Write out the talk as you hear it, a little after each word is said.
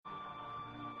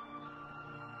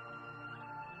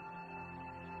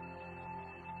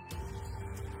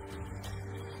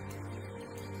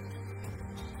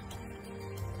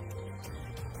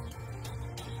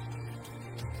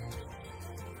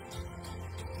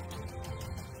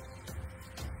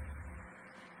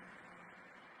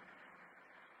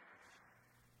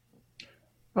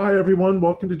Hi, everyone.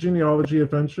 Welcome to Genealogy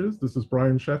Adventures. This is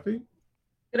Brian Sheffy.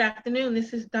 Good afternoon.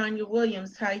 This is Danya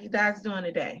Williams. How you guys doing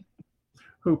today?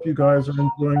 Hope you guys are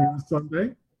enjoying your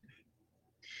Sunday.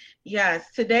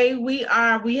 Yes, today we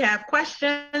have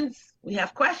questions. We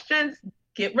have questions.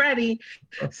 Get ready.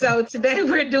 So today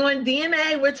we're doing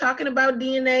DNA. We're talking about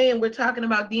DNA and we're talking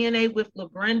about DNA with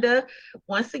LaBrenda.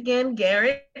 Once again,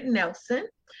 Garrett Nelson.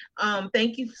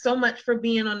 Thank you so much for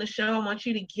being on the show. I want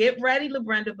you to get ready,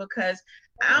 LaBrenda, because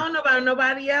I don't know about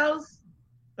nobody else,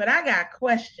 but I got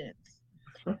questions.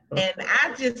 And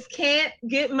I just can't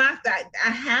get I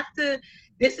have to,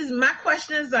 this is my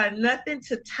questions are nothing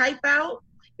to type out.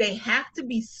 They have to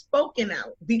be spoken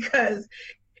out because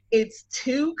it's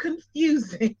too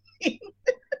confusing.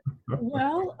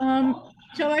 Well,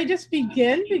 shall I just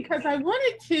begin? Because I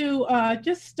wanted to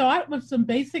just start with some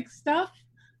basic stuff.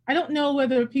 I don't know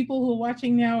whether people who are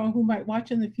watching now or who might watch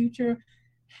in the future,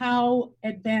 how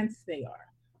advanced they are.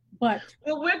 But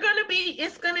Well, we're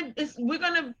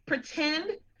gonna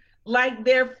pretend like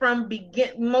they're from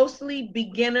mostly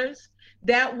beginners.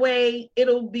 That way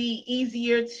it'll be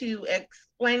easier to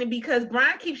explain it because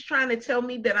Brian keeps trying to tell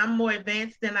me that I'm more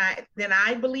advanced than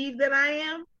I believe that I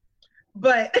am.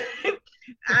 But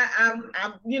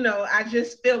I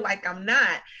just feel like I'm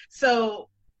not. So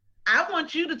I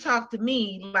want you to talk to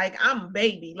me like I'm a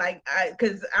baby,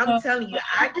 because I'm uh, telling you,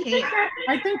 I can't.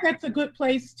 I think that's a good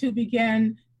place to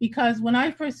begin because when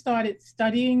I first started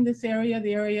studying this area,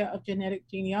 the area of genetic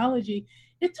genealogy,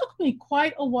 it took me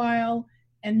quite a while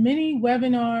and many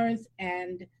webinars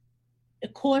and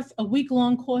a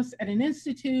week-long course at an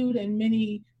institute and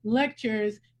many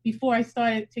lectures before I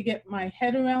started to get my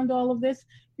head around all of this,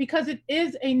 because it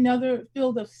is another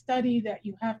field of study that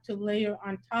you have to layer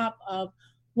on top of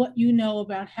what you know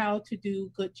about how to do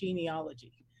good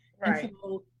genealogy. And Right.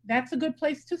 so that's a good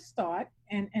place to start,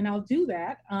 and I'll do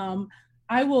that.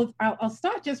 I'll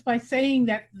start just by saying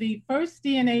that the first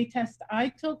DNA test I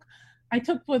took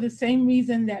for the same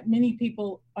reason that many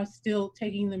people are still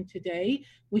taking them today,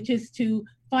 which is to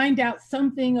find out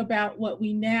something about what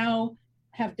we now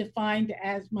have defined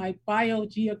as my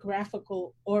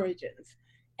biogeographical origins.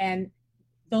 And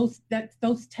those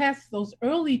tests, those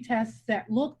early tests that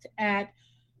looked at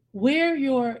where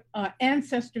your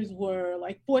ancestors were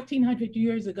like 1400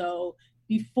 years ago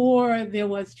before there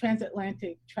was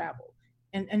transatlantic travel.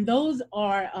 And those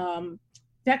are,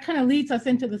 that kind of leads us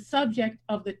into the subject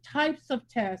of the types of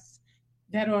tests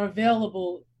that are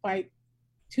available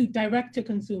to direct to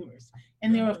consumers.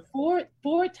 And there are Mhm.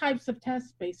 four types of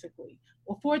tests basically,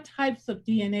 or four types of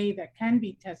DNA that can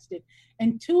be tested.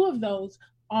 And two of those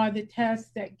are the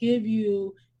tests that give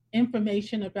you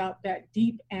information about that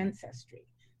deep ancestry.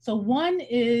 So one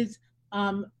is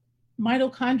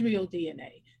mitochondrial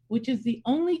DNA, which is the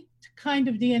only kind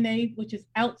of DNA which is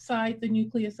outside the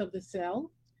nucleus of the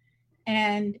cell.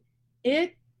 And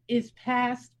it is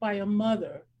passed by a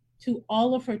mother to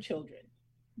all of her children,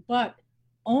 but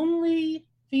only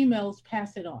females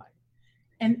pass it on.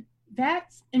 And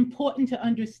that's important to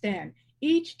understand.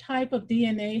 Each type of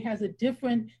DNA has a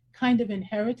different kind of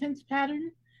inheritance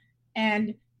pattern,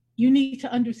 and you need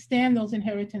to understand those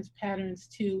inheritance patterns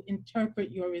to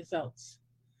interpret your results.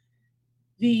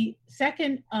 The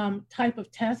second type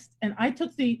of test, and I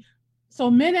took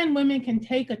so men and women can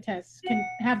take a test, can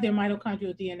have their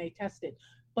mitochondrial DNA tested,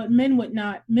 but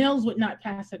males would not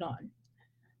pass it on.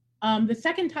 The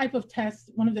second type of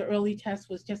test, one of the early tests,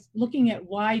 was just looking at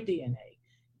Y DNA.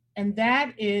 And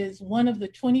that is one of the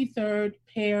 23rd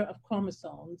pair of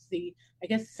chromosomes, I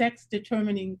guess, sex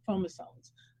determining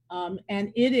chromosomes.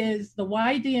 And it is the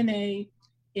Y DNA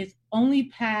is only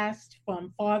passed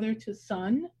from father to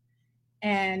son,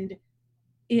 and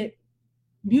it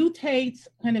mutates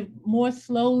kind of more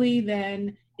slowly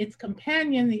than its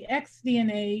companion, the X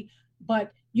DNA,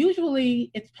 but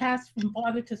usually it's passed from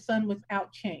father to son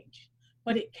without change,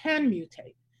 but it can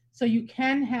mutate. So you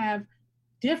can have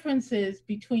differences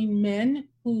between men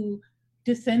who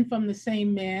descend from the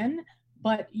same man,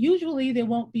 but usually there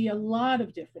won't be a lot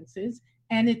of differences.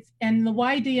 And the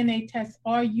Y-DNA tests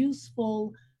are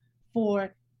useful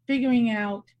for figuring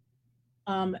out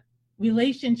um,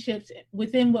 relationships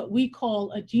within what we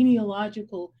call a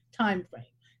genealogical time frame,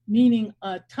 meaning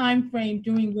a time frame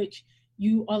during which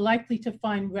you are likely to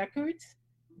find records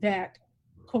that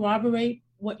corroborate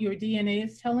what your DNA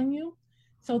is telling you.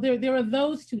 So there are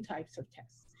those two types of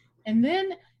tests. And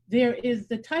then there is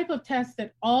the type of test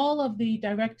that all of the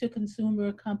direct to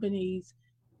consumer companies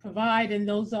provide, and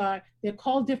they're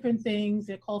called different things.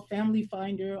 They're called Family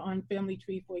Finder on Family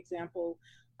Tree, for example.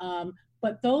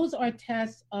 But those are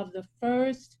tests of the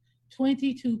first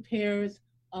 22 pairs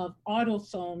of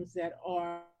autosomes that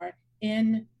are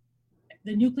in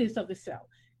the nucleus of the cell.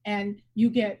 And you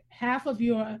get half of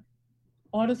your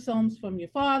autosomes from your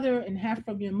father and half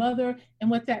from your mother. And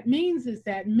what that means is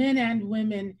that men and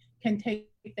women can take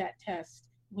that test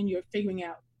when you're figuring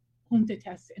out whom to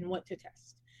test and what to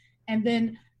test. And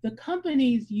then the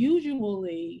companies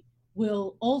usually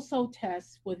will also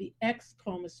test for the X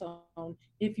chromosome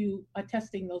if you are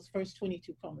testing those first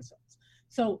 22 chromosomes.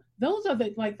 So those are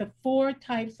the 4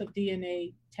 types of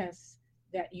DNA tests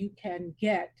that you can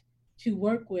get to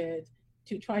work with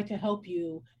to try to help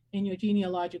you in your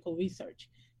genealogical research.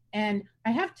 And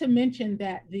I have to mention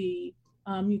that you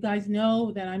guys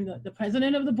know that I'm the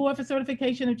president of the Board for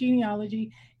Certification of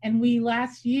Genealogy, and we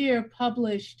last year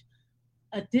published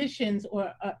additions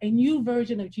or a new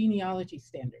version of genealogy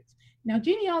standards. Now,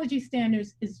 genealogy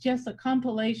standards is just a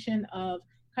compilation of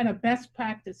kind of best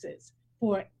practices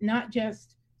for not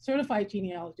just certified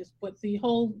genealogists, but the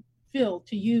whole field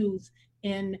to use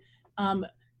in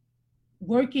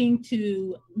working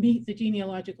to meet the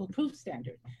genealogical proof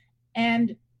standard.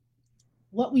 And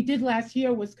what we did last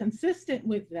year was consistent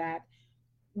with that.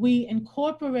 We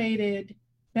incorporated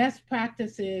best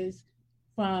practices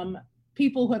from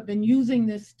people who have been using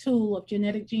this tool of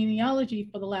genetic genealogy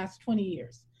for the last 20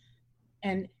 years.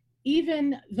 And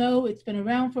even though it's been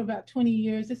around for about 20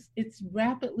 years, it's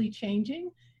rapidly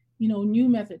changing. You know, new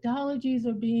methodologies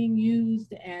are being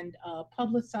used and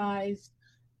publicized.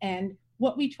 And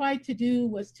what we tried to do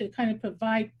was to kind of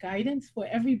provide guidance for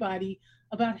everybody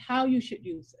about how you should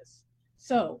use this.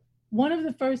 So one of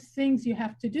the first things you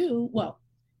have to do, well,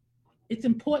 it's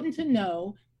important to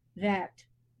know that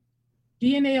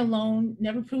DNA alone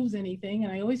never proves anything.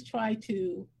 And I always try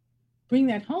to bring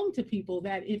that home to people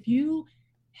that if you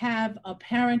have a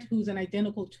parent who's an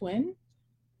identical twin,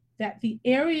 that the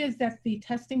areas that the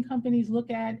testing companies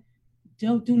look at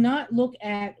do not look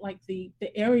at like the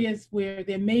areas where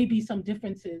there may be some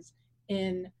differences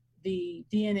in the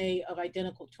DNA of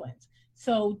identical twins.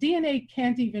 So DNA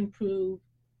can't even prove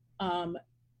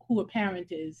who a parent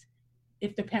is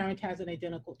if the parent has an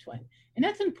identical twin. And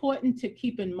that's important to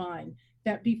keep in mind,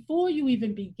 that before you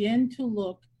even begin to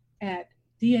look at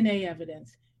DNA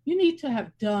evidence, you need to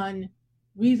have done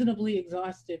reasonably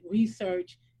exhaustive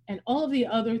research and all of the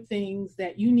other things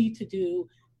that you need to do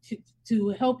to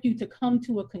help you to come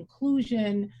to a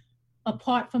conclusion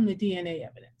apart from the DNA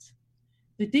evidence.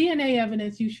 The DNA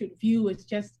evidence you should view as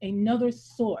just another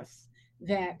source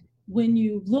that when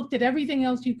you looked at everything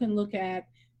else you can look at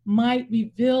might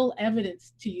reveal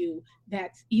evidence to you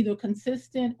that's either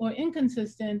consistent or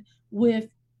inconsistent with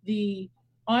the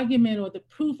argument or the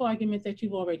proof argument that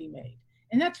you've already made.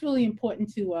 And that's really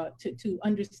important to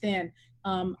understand.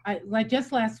 Like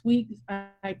just last week,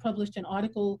 I published an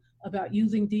article about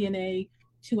using DNA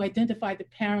to identify the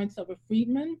parents of a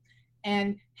freedman.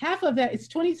 And half of that, it's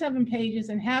 27 pages,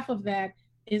 and half of that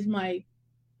is my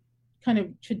kind of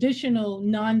traditional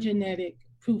non-genetic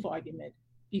proof argument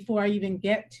before I even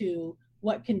get to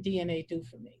what can DNA do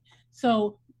for me.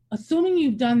 So assuming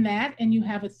you've done that and you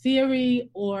have a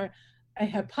theory or a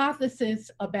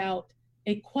hypothesis about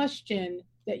a question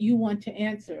that you want to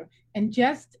answer, and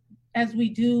just as we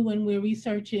do when we're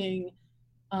researching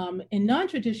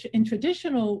in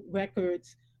traditional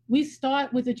records, we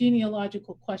start with a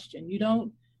genealogical question. You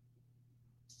don't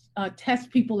test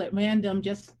people at random,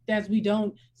 just as we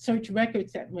don't search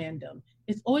records at random.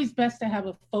 It's always best to have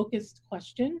a focused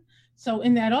question. So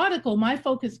in that article, my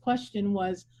focused question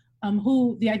was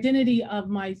who the identity of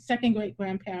my second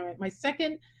great-grandparent,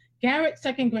 Garrett's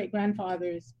second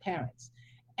great-grandfather's parents.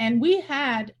 And we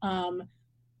had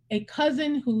a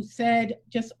cousin who said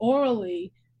just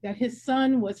orally that his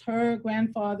son was her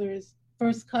grandfather's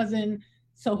first cousin.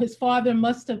 So his father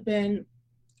must have been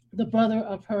the brother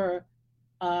of her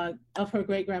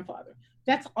great-grandfather.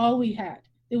 That's all we had.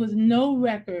 There was no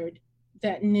record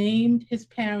that named his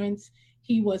parents.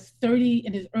 He was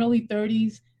in his early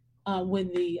 30s when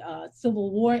the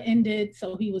Civil War ended.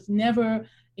 So he was never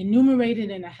enumerated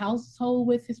in a household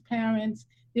with his parents.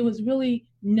 There was really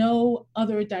no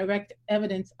other direct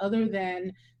evidence other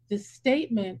than the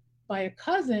statement by a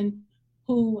cousin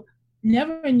who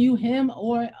never knew him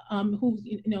or who,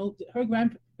 her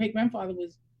great-grandfather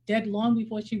was dead long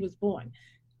before she was born.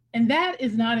 And that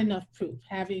is not enough proof,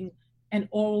 having an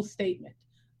oral statement.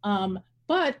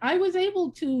 But I was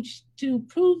able to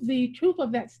prove the truth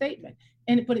of that statement.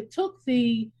 But it took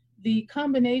the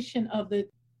combination of the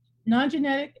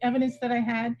non-genetic evidence that I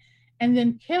had and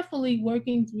then carefully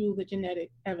working through the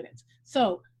genetic evidence.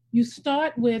 So you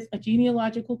start with a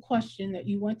genealogical question that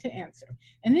you want to answer.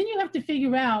 And then you have to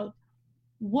figure out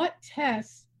what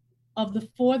tests of the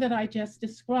 4 that I just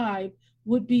described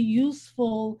would be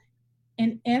useful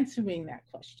in answering that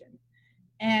question.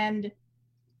 And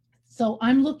so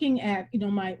I'm looking at,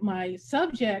 my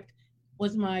subject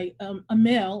was a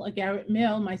male, a Garrett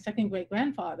male, my second great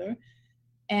grandfather.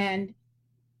 And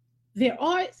there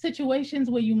are situations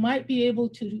where you might be able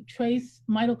to trace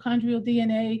mitochondrial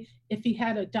DNA if he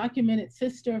had a documented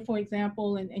sister, for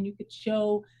example, and you could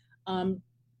show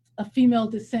a female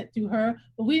descent through her,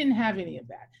 but we didn't have any of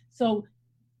that. So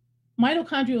a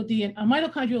mitochondrial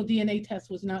DNA test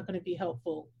was not going to be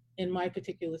helpful in my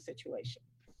particular situation.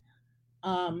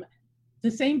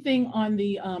 The same thing on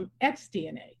the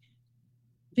xDNA.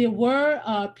 There were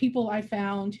people I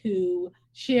found who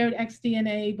shared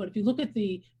xDNA, but if you look at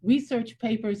the research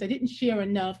papers, they didn't share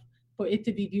enough for it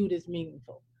to be viewed as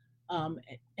meaningful, and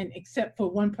except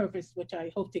for one purpose, which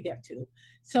I hope to get to.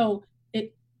 So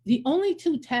the only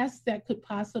two tests that could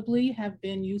possibly have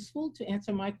been useful to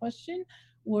answer my question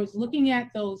was looking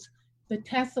at the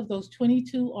tests of those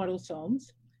 22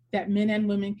 autosomes that men and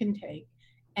women can take,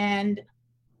 and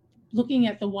looking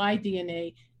at the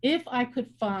Y-DNA, if I could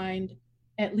find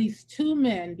at least two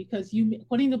men, because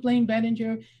according to Blaine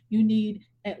Bettinger, you need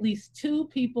at least two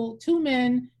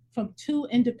men from two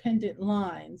independent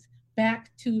lines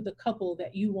back to the couple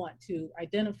that you want to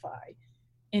identify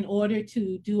in order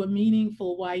to do a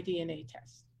meaningful Y-DNA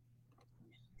test.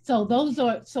 So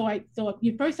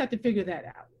you first have to figure that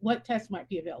out, what tests might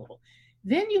be available.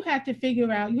 Then you have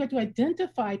to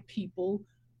identify people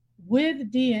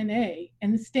with DNA,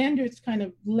 and the standards kind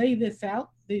of lay this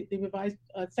out, the revised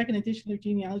second edition of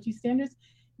genealogy standards.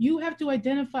 You have to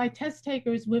identify test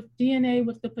takers with DNA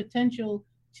with the potential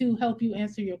to help you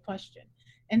answer your question.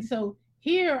 And so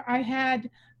here I had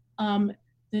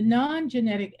the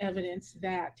non-genetic evidence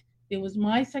that there was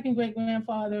my second great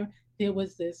grandfather, there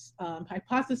was this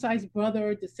hypothesized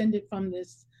brother descended from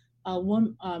this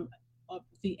woman,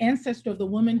 the ancestor of the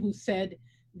woman who said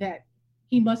that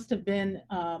he must have been,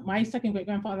 my second great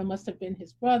grandfather must have been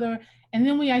his brother. And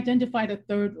then we identified a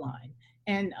third line,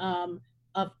 and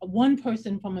of one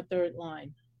person from a third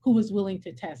line who was willing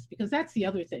to test, because that's the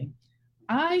other thing.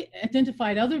 I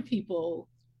identified other people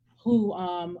who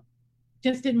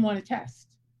just didn't want to test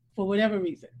for whatever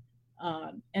reason.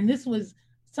 And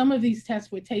some of these tests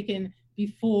were taken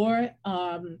before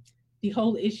the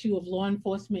whole issue of law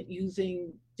enforcement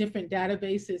using different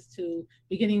databases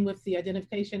beginning with the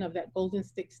identification of that Golden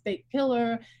State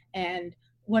Killer. And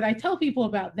what I tell people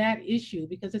about that issue,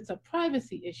 because it's a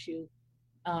privacy issue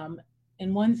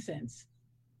in one sense,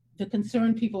 the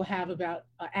concern people have about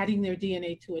adding their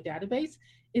DNA to a database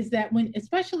is that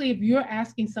especially if you're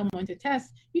asking someone to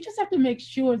test, you just have to make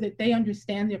sure that they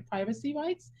understand their privacy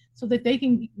rights so that they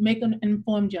can make an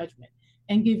informed judgment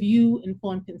and give you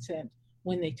informed consent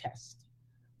when they test.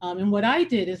 And what I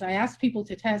did is I asked people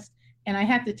to test, and I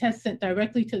had the test sent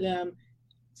directly to them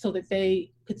so that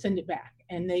they could send it back,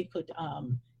 and they could,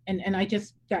 and I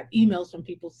just got emails from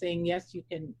people saying, yes, you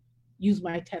can use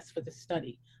my test for the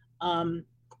study.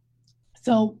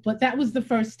 But that was the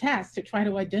first task, to try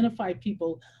to identify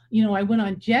people. I went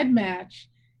on GEDmatch,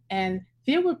 and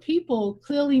there were people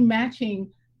clearly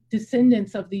matching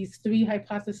descendants of these three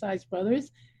hypothesized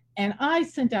brothers. And I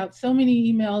sent out so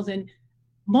many emails, and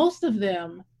most of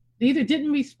them, they either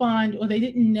didn't respond or they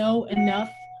didn't know enough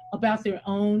about their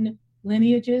own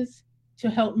lineages to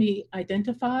help me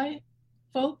identify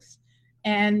folks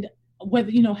and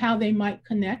whether, how they might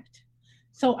connect.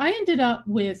 So I ended up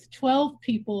with 12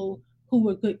 people who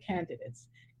were good candidates.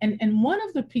 And one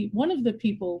of the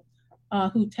people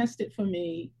who tested for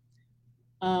me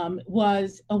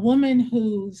was a woman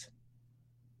whose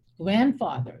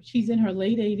grandfather, she's in her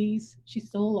late 80s, she's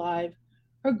still alive.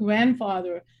 Her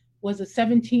grandfather was a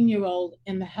 17-year-old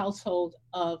in the household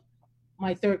of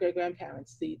my third great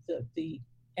grandparents, the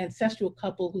ancestral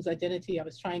couple whose identity I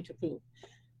was trying to prove.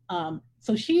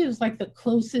 So she is like the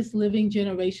closest living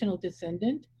generational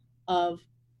descendant of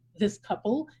this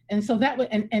couple. And so that was,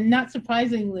 and not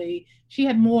surprisingly, she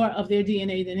had more of their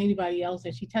DNA than anybody else.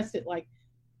 And she tested like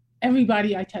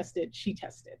everybody I tested, she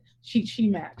tested, she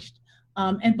matched.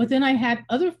 But then I had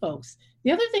other folks.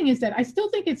 The other thing is that I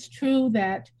still think it's true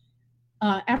that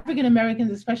African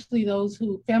Americans, especially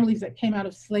families that came out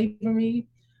of slavery,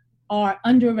 are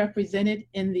underrepresented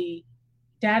in the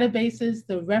databases,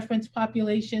 the reference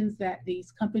populations that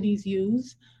these companies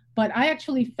use. But I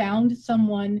actually found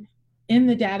someone in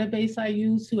the database I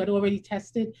used who had already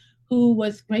tested, who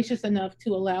was gracious enough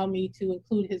to allow me to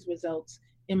include his results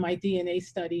in my DNA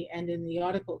study and in the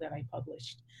article that I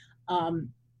published.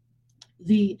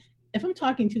 If I'm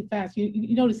talking too fast,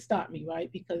 you know to stop me,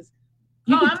 right? Because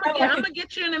You Oh, can I'm tell gonna, I I'm can- gonna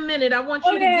get you in a minute. I want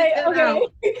you to Okay, get that out.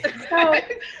 okay. So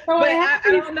But I I have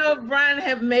these. don't know if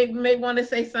Brian may want to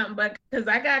say something, but because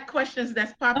I got questions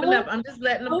that's popping up, I'm just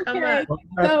letting them come Okay. up. Well,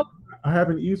 So I have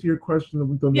an easier question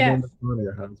than the Yes. one that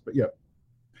Tanya has, but yeah.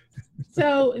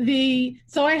 so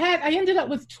I ended up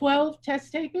with 12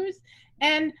 test takers,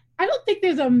 and I don't think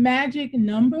there's a magic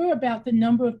number about the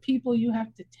number of people you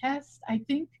have to test. I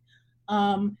think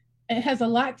it has a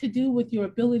lot to do with your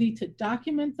ability to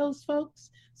document those folks.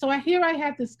 So I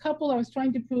had this couple I was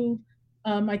trying to prove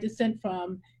my descent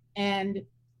from, and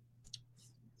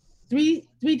three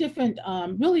different,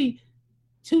 really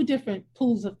two different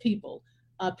pools of people.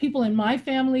 People in my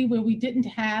family where we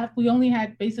only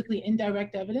had basically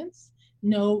indirect evidence,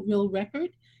 no real record.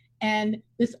 And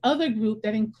this other group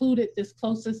that included this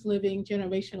closest living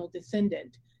generational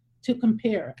descendant to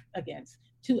compare against,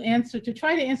 to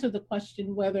try to answer the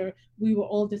question whether we were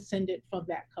all descended from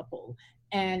that couple.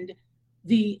 And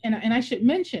I should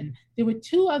mention, there were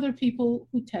two other people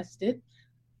who tested,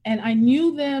 and I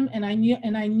knew them, and I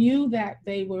knew that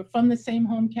they were from the same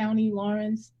home county,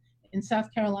 Lawrence, in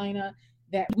South Carolina,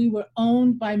 that we were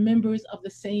owned by members of the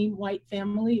same white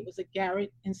family. It was a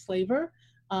Garrett enslaver.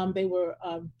 They were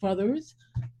brothers,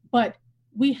 but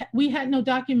we had no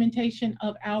documentation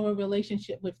of our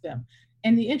relationship with them.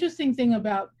 And the interesting thing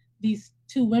about these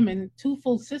two women, two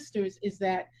full sisters, is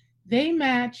that they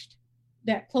matched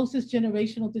that closest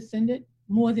generational descendant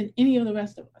more than any of the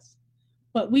rest of us.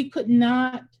 But we could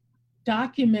not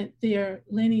document their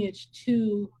lineage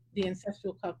to the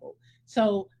ancestral couple.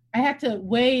 So I had to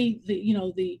weigh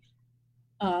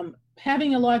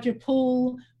having a larger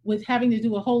pool with having to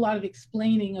do a whole lot of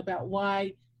explaining about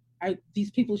why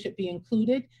these people should be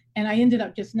included. And I ended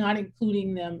up just not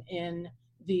including them in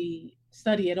the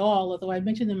study at all, although I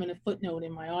mentioned them in a footnote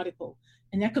in my article.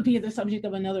 And that could be the subject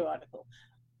of another article.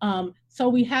 So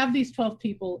we have these 12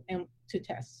 people to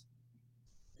test.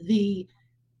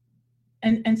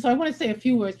 And so I want to say a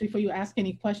few words before you ask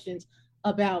any questions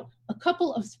about a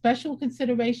couple of special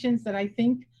considerations that I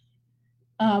think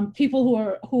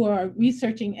people who are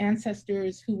researching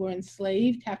ancestors who were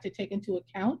enslaved have to take into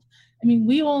account. I mean,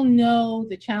 we all know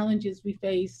the challenges we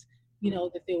face,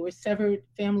 that there were severed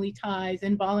family ties,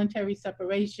 involuntary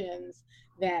separations,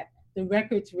 that the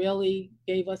records really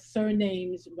gave us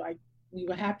surnames, like we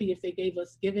were happy if they gave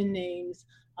us given names.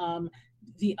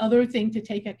 The other thing to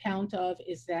take account of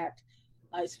is that,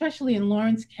 especially in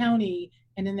Lawrence County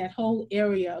and in that whole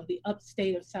area of the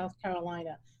upstate of South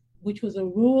Carolina, which was a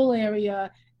rural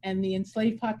area, and the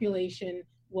enslaved population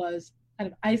was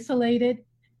kind of isolated,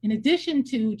 in addition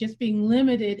to just being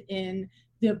limited in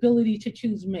the ability to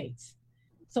choose mates.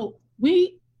 So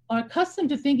we are accustomed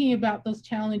to thinking about those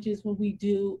challenges when we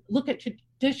do look at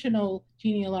traditional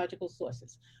genealogical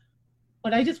sources.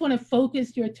 But I just want to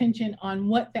focus your attention on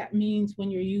what that means when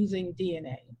you're using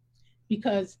DNA,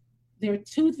 because there are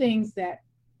two things that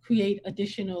create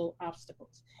additional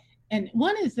obstacles. And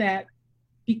one is that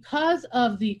because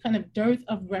of the kind of dearth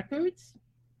of records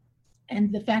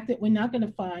and the fact that we're not going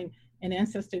to find an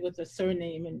ancestor with a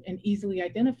surname and easily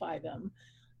identify them,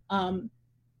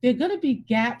 there are going to be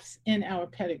gaps in our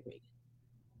pedigree.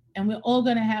 And we're all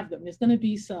going to have them. There's going to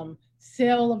be some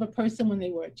sale of a person when they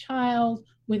were a child,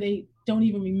 where they don't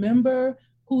even remember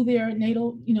who their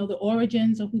natal, the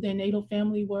origins of who their natal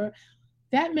family were.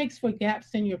 That makes for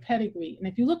gaps in your pedigree. And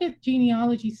if you look at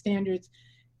genealogy standards,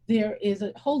 there is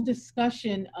a whole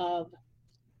discussion of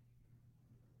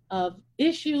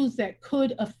issues that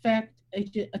could affect a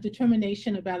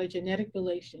determination about a genetic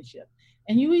relationship.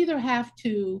 And you either have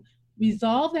to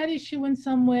resolve that issue in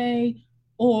some way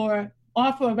or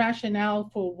offer a rationale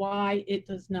for why it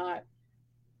does not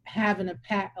have an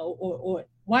impact, or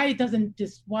why it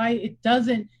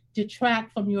doesn't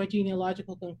detract from your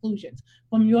genealogical conclusions,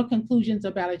 from your conclusions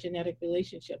about a genetic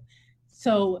relationship.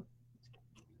 So,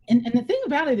 and the thing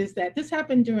about it is that this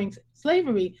happened during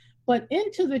slavery, but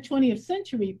into the 20th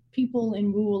century, people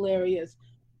in rural areas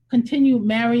continue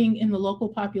marrying in the local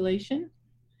population.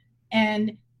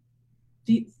 And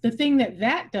the thing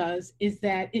that does is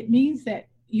that it means that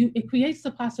it creates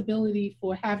the possibility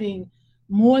for having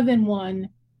more than one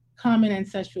common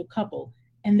ancestral couple.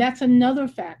 And that's another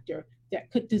factor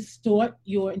that could distort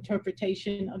your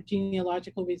interpretation of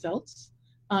genealogical results.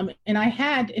 And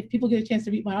if people get a chance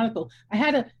to read my article, I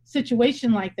had a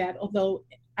situation like that, although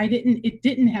it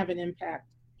didn't have an impact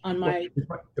on my.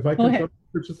 If I can jump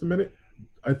for just a minute,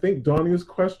 I think Donnie's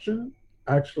question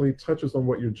actually touches on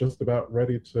what you're just about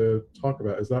ready to talk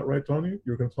about. Is that right, Donnie?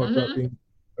 You're going to talk about being,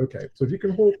 okay. So if you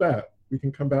can hold that, we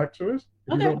can come back to it.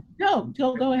 Okay,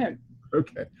 go ahead.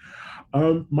 Okay.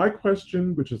 My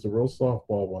question, which is a real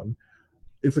softball one,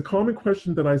 it's a common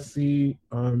question that I see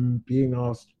being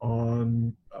asked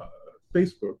on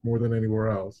Facebook more than anywhere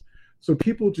else. So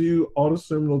people do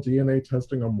autosomal DNA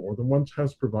testing on more than one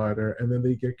test provider, and then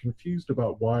they get confused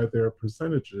about why their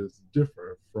percentages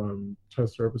differ from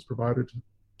test service provider to.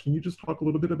 Can you just talk a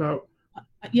little bit about?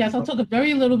 Yes, I'll talk a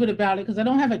very little bit about it because I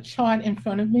don't have a chart in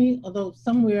front of me, although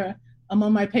somewhere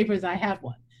among my papers I have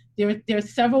one. There are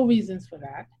several reasons for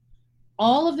that.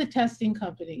 All of the testing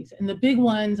companies, and the big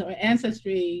ones are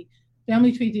Ancestry,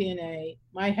 Family Tree DNA,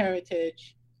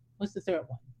 MyHeritage, what's the third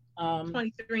one?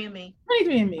 23andMe.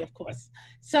 23andMe, of course.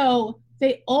 So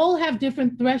they all have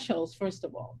different thresholds, first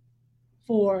of all,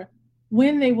 for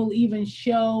when they will even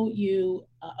show you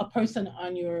a person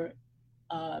on your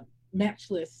match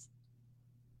list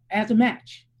as a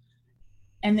match.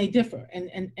 And they differ.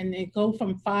 And they go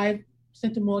from 5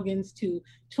 centimorgans to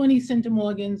 20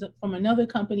 centimorgans from another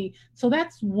company. So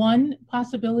that's one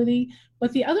possibility.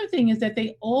 But the other thing is that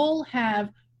they all have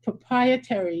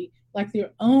proprietary, like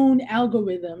their own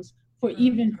algorithms for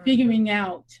even figuring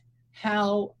out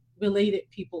how related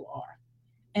people are.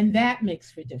 And that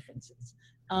makes for differences.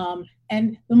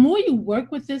 And the more you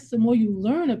work with this, the more you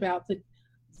learn about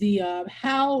the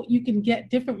how you can get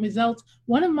different results.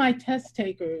 One of my test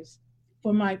takers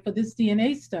for this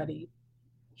DNA study,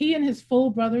 he and his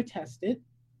full brother tested,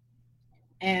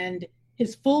 and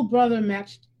his full brother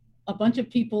matched a bunch of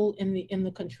people in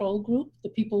the control group, the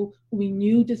people who we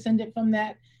knew descended from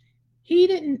that. He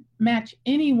didn't match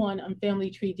anyone on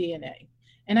Family Tree DNA.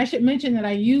 And I should mention that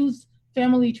I use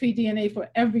Family Tree DNA for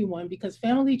everyone because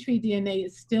Family Tree DNA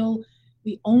is still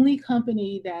the only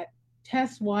company that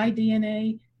tests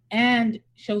Y-DNA and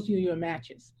shows you your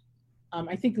matches.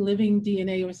 I think Living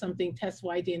DNA or something tests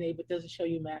Y-DNA but doesn't show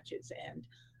you matches. And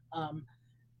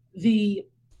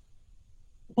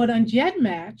but on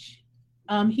GEDmatch,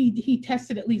 he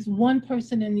tested at least one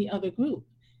person in the other group.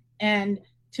 And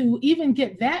to even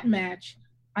get that match,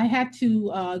 I had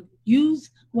to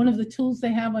use one of the tools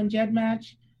they have on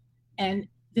GEDmatch. And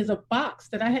there's a box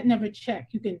that I had never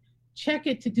checked. You can check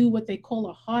it to do what they call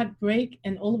a hard break,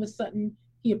 and all of a sudden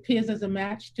he appears as a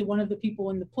match to one of the people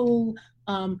in the pool.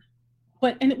 And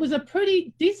it was a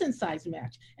pretty decent sized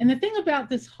match. And the thing about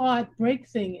this hard break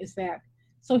thing is that,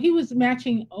 so he was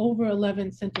matching over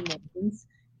 11 centimorgans,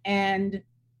 and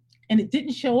it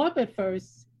didn't show up at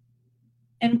first.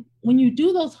 And when you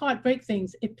do those hard break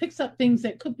things, it picks up things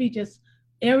that could be just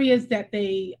areas that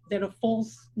are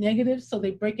false negatives. So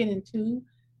they break it in two,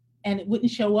 and it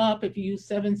wouldn't show up if you use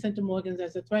 7 centimorgans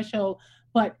as a threshold.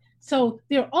 But so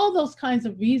there are all those kinds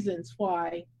of reasons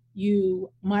why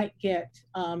you might get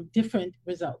different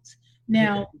results.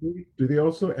 Now, do they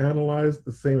also analyze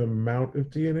the same amount of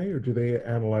DNA, or do they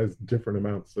analyze different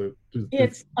amounts of?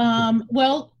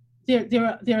 Well,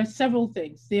 there are several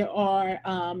things. There are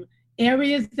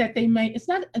areas that they may. It's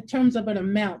not in terms of an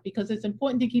amount, because it's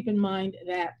important to keep in mind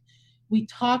that we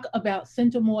talk about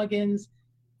centimorgans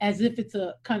as if it's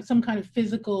some kind of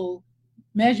physical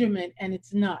measurement, and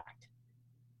it's not.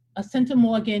 A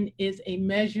centimorgan is a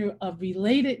measure of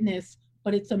relatedness,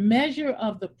 but it's a measure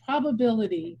of the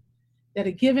probability that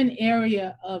a given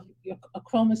area of a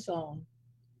chromosome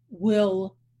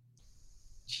will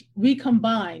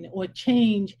recombine or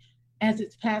change as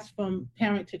it's passed from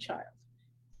parent to child.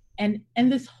 And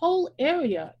this whole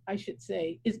area, I should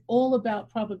say, is all about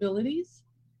probabilities.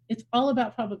 It's all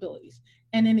about probabilities.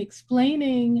 And in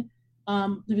explaining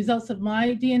the results of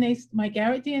my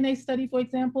Garrett DNA study, for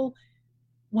example,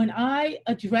 when I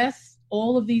address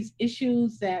all of these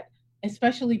issues that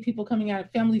especially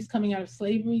families coming out of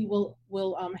slavery will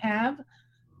have,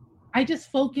 I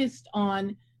just focused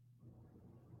on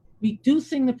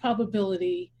reducing the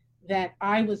probability that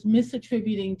I was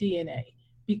misattributing DNA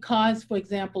because, for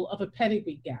example, of a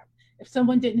pedigree gap. If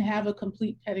someone didn't have a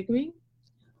complete pedigree,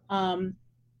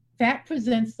 that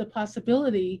presents the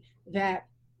possibility that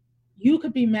you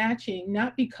could be matching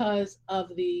not because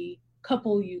of the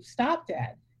couple you stopped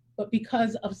at, but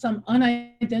because of some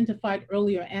unidentified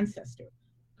earlier ancestor.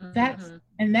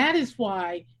 Mm-hmm. That is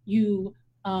why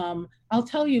I'll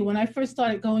tell you, when I first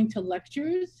started going to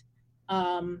lectures,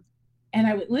 and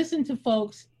I would listen to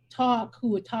folks talk who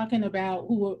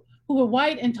were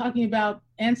white and talking about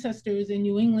ancestors in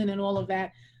New England and all of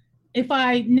that. If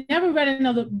I never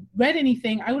read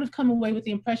anything, I would have come away with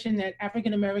the impression that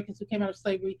African Americans who came out of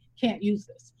slavery can't use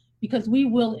this, because we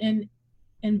will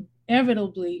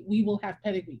inevitably have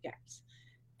pedigree gaps.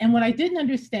 And what I didn't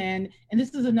understand, and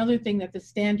this is another thing that the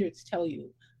standards tell you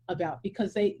about,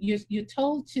 because you're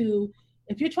told to,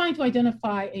 if you're trying to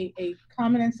identify a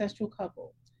common ancestral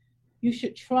couple, you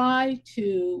should try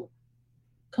to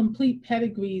complete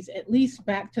pedigrees at least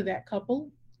back to that couple.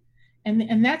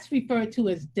 And that's referred to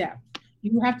as depth.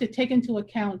 You have to take into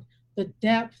account the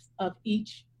depth of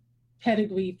each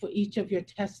pedigree for each of your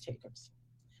test takers.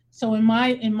 So in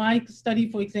my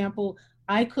study, for example,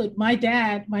 my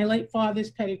dad, my late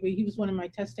father's pedigree, he was one of my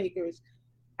test takers.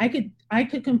 I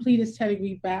could complete his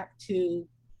pedigree back to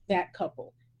that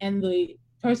couple. And the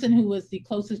person who was the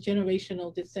closest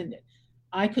generational descendant,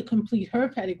 I could complete her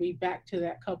pedigree back to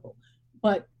that couple.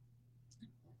 But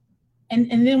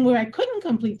and then where I couldn't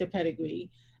complete the pedigree,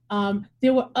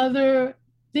 there were other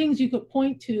things you could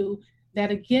point to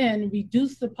that again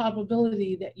reduce the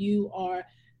probability that you are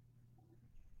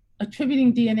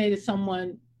attributing DNA to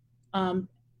someone,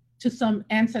 to some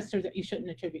ancestor that you shouldn't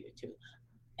attribute it to.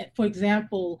 For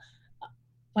example,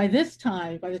 by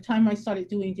the time I started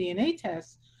doing DNA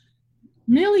tests,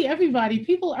 nearly everybody,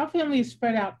 our family is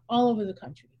spread out all over the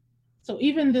country. So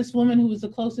even this woman who was the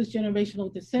closest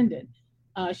generational descendant,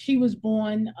 she was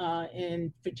born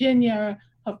in Virginia.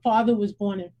 Her father was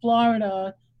born in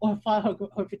Florida, or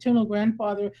her paternal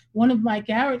grandfather. One of my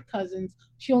Garrett cousins,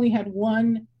 she only had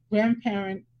one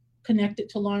grandparent connected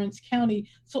to Lawrence County.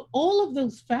 So all of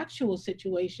those factual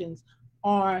situations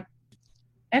are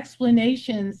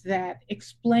explanations that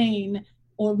explain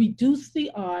or reduce the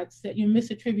odds that you're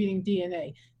misattributing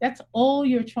DNA. That's all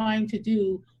you're trying to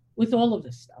do with all of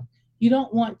this stuff. You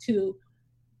don't want to,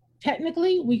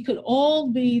 technically, we could all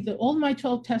my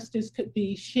 12 testers could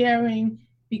be sharing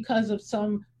because of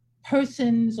some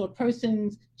persons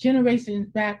generations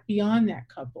back beyond that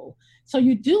couple. So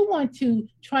you do want to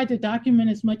try to document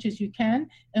as much as you can.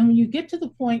 And when you get to the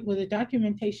point where the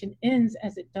documentation ends,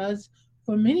 as it does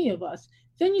for many of us,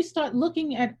 then you start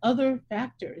looking at other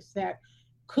factors that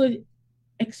could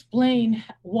explain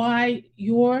why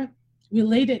your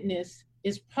relatedness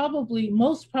is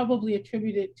most probably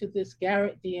attributed to this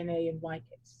Garrett DNA in my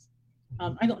case.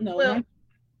 I don't know. Well,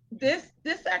 this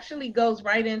actually goes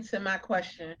right into my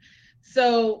question.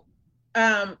 So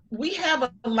we have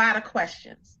a lot of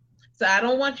questions. So I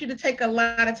don't want you to take a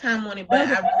lot of time on it,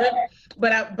 but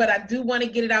I do want to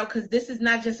get it out because this is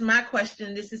not just my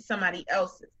question. This is somebody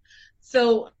else's.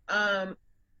 So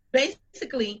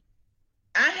basically,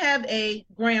 I have a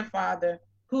grandfather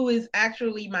who is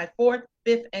actually my 4th,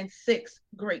 5th, and 6th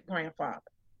great grandfather.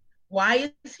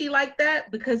 Why is he like that?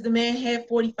 Because the man had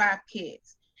 45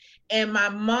 kids. And my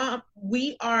mom,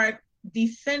 we are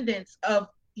descendants of,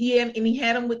 he had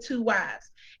them with 2 wives.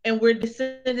 And we're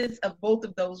descendants of both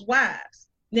of those wives.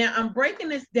 Now, I'm breaking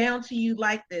this down to you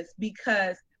like this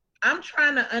because I'm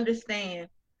trying to understand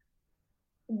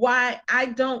why I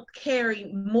don't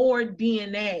carry more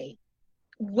DNA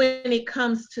when it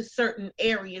comes to certain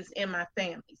areas in my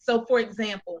family. So, for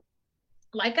example,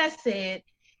 like I said,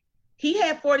 he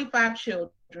had 45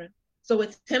 children. So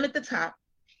it's him at the top.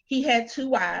 He had 2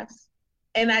 wives,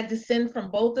 and I descend from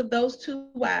both of those 2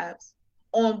 wives.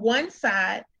 On one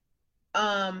side,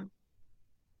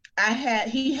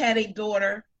 he had a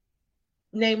daughter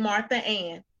named Martha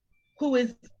Ann, who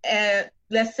is,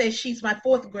 let's say she's my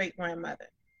 4th great grandmother.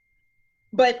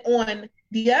 But on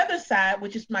the other side,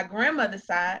 which is my grandmother's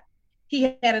side,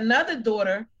 he had another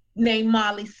daughter named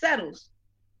Molly Settles,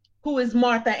 who is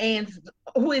Martha Ann's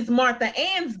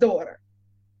daughter.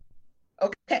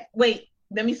 Okay, wait,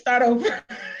 let me start over.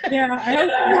 Yeah,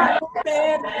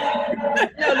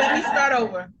 No, let me start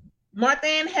over. Martha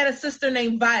Ann had a sister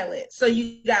named Violet. So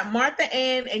you got Martha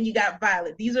Ann and you got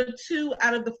Violet. These are 2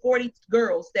 out of the 40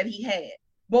 girls that he had.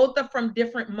 Both are from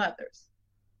different mothers.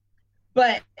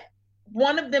 But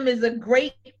one of them is a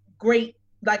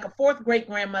like a 4th great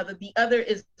grandmother. The other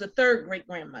is the 3rd great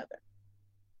grandmother.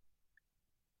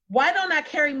 Why don't I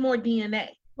carry more DNA?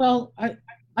 Well, I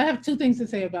have 2 things to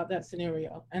say about that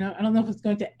scenario. And I don't know if it's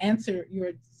going to answer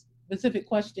your specific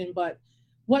question, but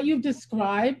what you've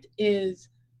described is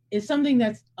something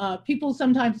that's people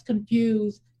sometimes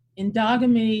confuse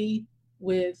endogamy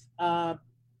with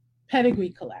pedigree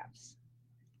collapse.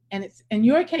 And it's, in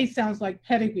your case, sounds like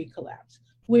pedigree collapse,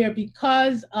 where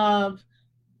because of,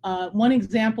 one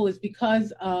example is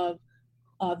because of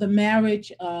the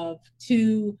marriage of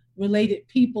 2 related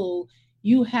people,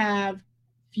 you have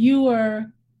fewer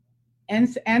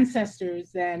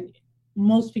ancestors than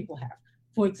most people have.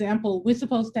 For example, we're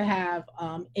supposed to have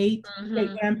 8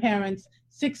 great-grandparents,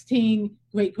 16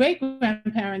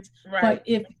 great-great-grandparents, right. But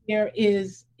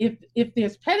if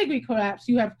there's pedigree collapse,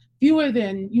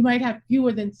 you might have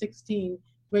fewer than 16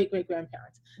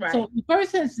 great-great-grandparents. Right. So in the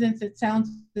first instance, it sounds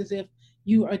as if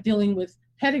you are dealing with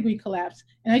pedigree collapse.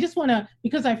 And I just want to,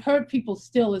 because I've heard people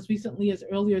still as recently as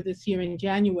earlier this year in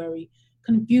January,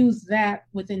 confuse that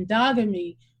with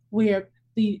endogamy, where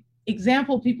the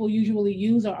example people usually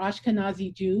use are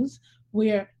Ashkenazi Jews,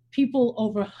 where people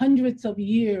over hundreds of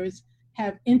years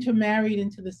have intermarried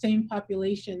into the same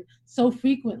population so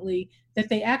frequently that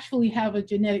they actually have a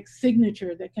genetic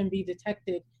signature that can be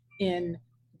detected in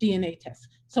DNA tests.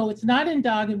 So it's not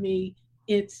endogamy,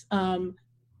 it's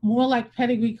more like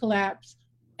pedigree collapse.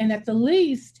 And at the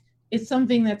least, it's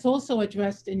something that's also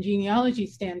addressed in genealogy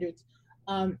standards,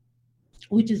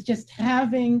 which is just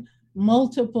having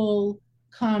multiple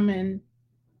common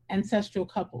ancestral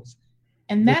couples.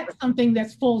 And that's something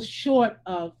that falls short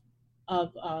of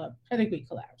pedigree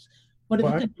collapse. But if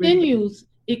it continues,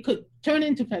 it could turn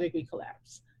into pedigree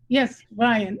collapse. Yes,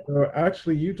 Ryan.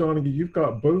 Actually, you, Donnie, you've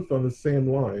got both on the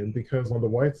same line, because on the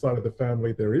white side of the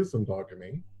family, there is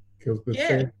endogamy, because the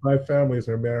same 5 families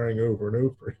are marrying over and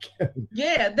over again.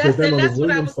 Yeah, that's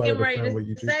what I was getting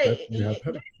ready to say. You have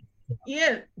pedigree.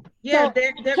 Yeah.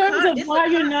 So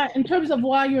in terms of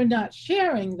why you're not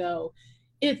sharing, though,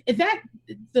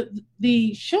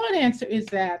 the short answer is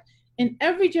that in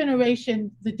every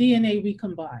generation the DNA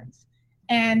recombines,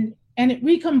 and it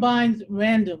recombines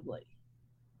randomly.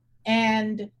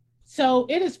 And so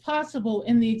it is possible,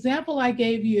 in the example I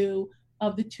gave you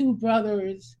of the 2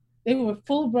 brothers, they were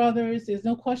full brothers, there's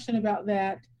no question about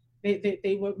that.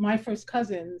 They were my first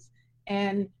cousins,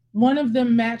 and one of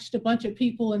them matched a bunch of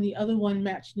people and the other one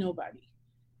matched nobody.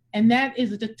 And that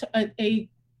is a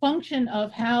function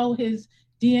of how his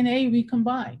DNA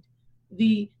recombined.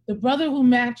 The brother who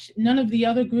matched none of the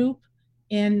other group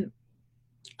and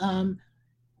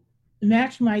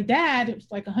matched my dad, it was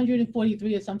like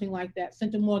 143 or something like that,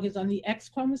 centimorg is on the X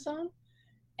chromosome.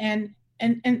 And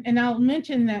I'll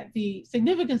mention that the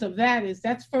significance of that is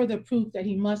that's further proof that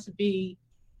he must be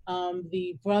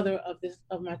the brother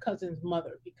of my cousin's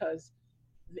mother, because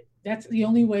that's the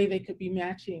only way they could be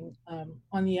matching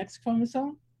on the X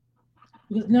chromosome,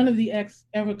 because none of the X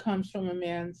ever comes from a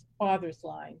man's father's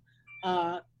line.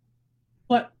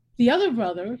 But the other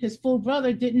brother, his full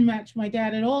brother, didn't match my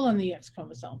dad at all on the X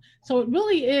chromosome. So it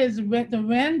really is the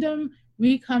random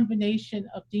recombination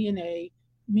of DNA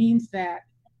means that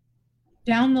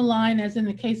down the line, as in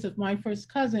the case of my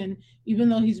first cousin, even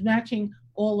though he's matching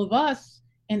all of us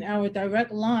in our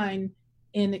direct line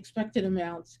in expected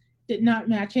amounts, did not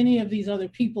match any of these other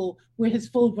people where his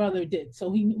full brother did. So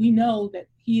we know that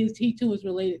he too is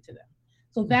related to them.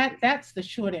 So that's the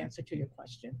short answer to your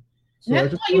question. So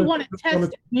and that's why you want to test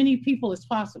as many people as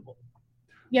possible.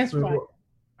 Yes, Brian.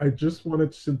 I just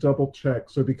wanted to double check.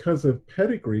 So because of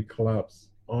pedigree collapse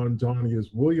on Donia's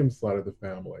Williams side of the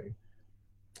family,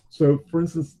 so for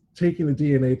instance, taking the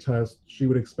DNA test, she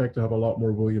would expect to have a lot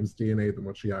more Williams DNA than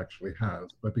what she actually has.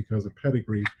 But because of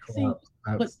pedigree collapse,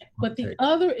 but the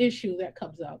other issue that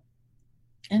comes up,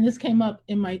 and this came up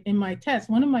in my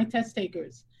test, one of my test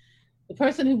takers, the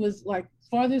person who was like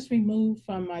farthest removed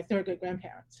from my third great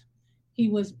grandparents, he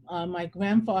was my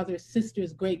grandfather's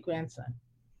sister's great grandson,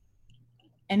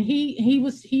 and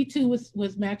he too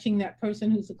was matching that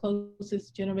person who's the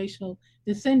closest generational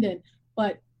descendant.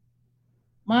 But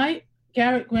my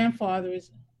Garrett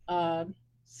grandfather's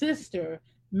sister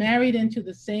married into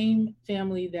the same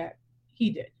family that he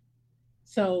did,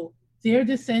 so their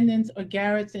descendants are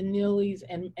Garretts and Neelys,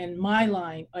 and my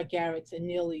line are Garretts and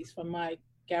Neelys from my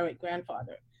Garrett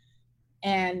grandfather.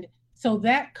 And so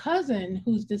that cousin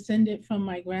who's descended from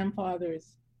my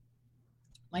grandfather's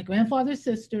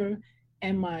sister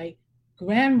and my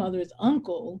grandmother's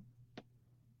uncle,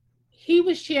 he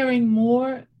was sharing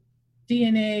more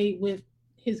DNA with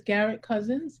his Garrett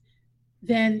cousins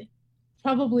than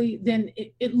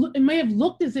it may have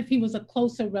looked as if he was a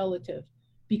closer relative,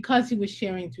 because he was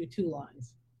sharing through 2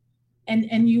 lines.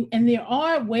 And there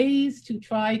are ways to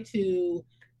try to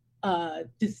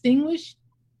distinguish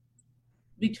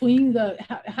between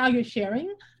how you're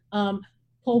sharing. Paul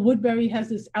Woodbury has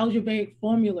this algebraic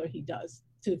formula he does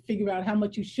to figure out how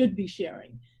much you should be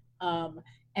sharing.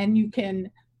 And you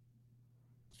can,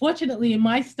 fortunately in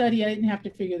my study, I didn't have to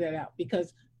figure that out,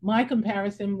 because my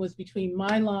comparison was between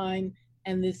my line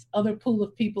and this other pool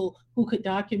of people who could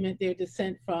document their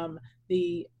descent from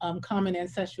the common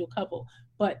ancestral couple.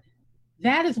 But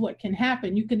that is what can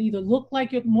happen. You can either look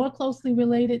like you're more closely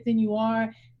related than you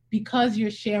are because you're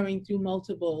sharing through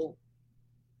multiple.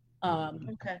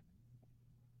 Okay.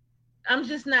 I'm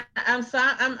just not. I'm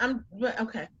sorry. I'm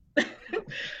okay.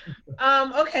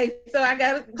 Okay, so I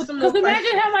got some more.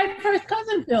 Imagine how my first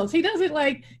cousin feels. He doesn't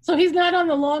so he's not on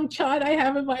the long chart I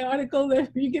have in my article that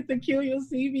you get the Q, you'll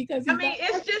see, because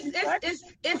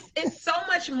it's so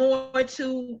much more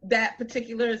to that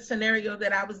particular scenario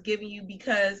that I was giving you,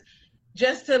 because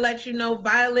just to let you know,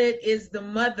 Violet is the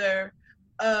mother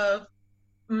of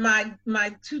my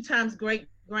 2 times great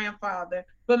grandfather,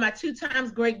 but my 2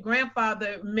 times great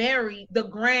grandfather married the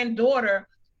granddaughter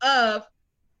of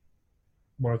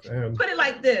Martha Ann. Put it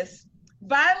like this: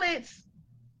 Violet's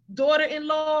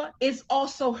daughter-in-law is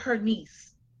also her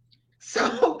niece.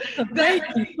 So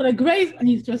a great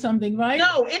niece or something, right?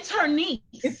 No, it's her niece.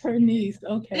 It's her niece.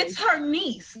 Okay. It's her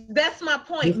niece. That's my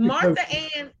point. Martha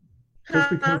Ann.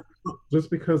 Just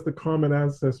because the common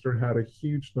ancestor had a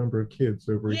huge number of kids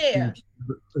over a huge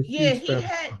he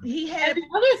had. And the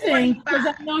other thing, because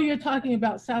I know you're talking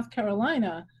about South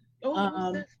Carolina.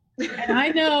 And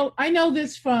I know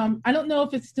this from, I don't know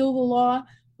if it's still the law,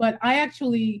 but I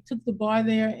actually took the bar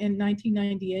there in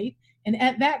 1998. And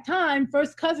at that time,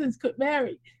 first cousins could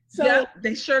marry. So yeah,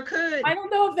 they sure could. I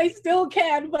don't know if they still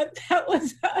can, but that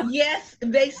was yes,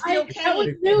 they still can. That was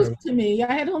news to me.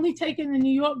 I had only taken the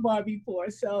New York bar before,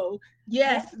 so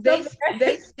yes, they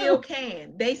still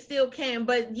can. They still can.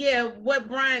 But yeah, what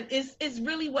Brian is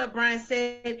really what Brian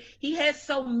said. He had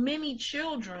so many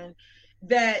children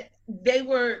that they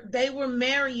were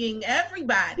marrying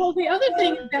everybody. Well, the other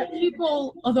thing that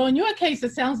people, although in your case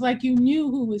it sounds like you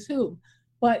knew who was who,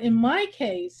 but in my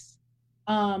case,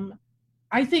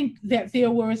 I think that there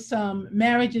were some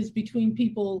marriages between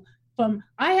people from,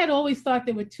 I had always thought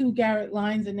there were 2 Garrett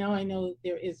lines, and now I know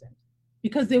there isn't,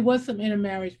 because there was some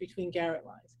intermarriage between Garrett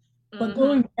lines. But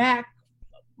going back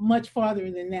much farther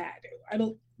than that,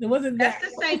 there wasn't that.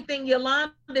 That's the same thing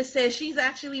Yolanda says. She's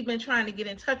actually been trying to get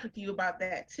in touch with you about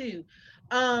that too.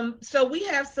 So we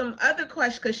have some other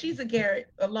questions, because she's a Garrett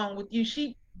along with you.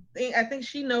 I think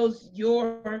she knows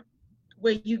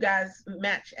where you guys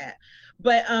match at.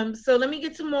 But so let me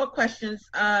get to more questions.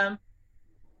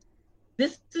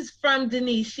 This is from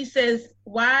Denise. She says,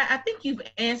 why, I think you've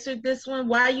answered this one,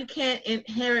 why you can't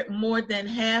inherit more than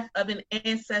half of an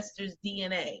ancestor's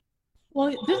DNA.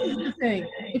 Well, this is the thing.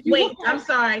 Wait, I'm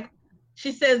sorry.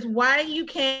 She says, why you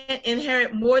can't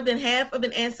inherit more than half of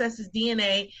an ancestor's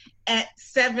DNA at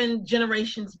 7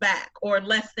 generations back, or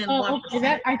less than 1%.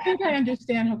 Okay. I think I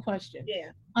understand her question.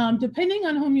 Yeah. Depending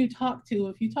on whom you talk to,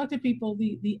 if you talk to people,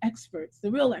 the experts, the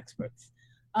real experts,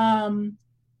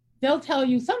 they'll tell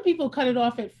you, some people cut it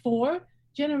off at 4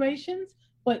 generations,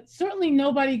 but certainly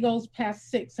nobody goes past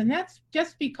 6. And that's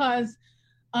just because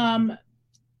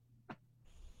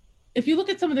if you look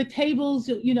at some of the tables,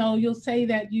 you'll say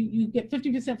that you get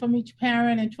 50% from each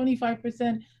parent and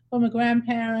 25% from a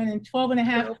grandparent and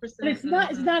 12.5%. But it's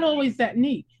not always that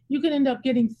neat. You can end up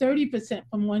getting 30%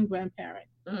 from one grandparent.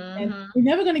 And you're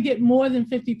never going to get more than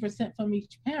 50% from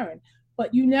each parent.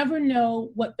 But you never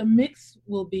know what the mix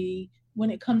will be when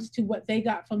it comes to what they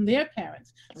got from their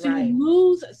parents. So you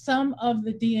lose some of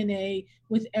the DNA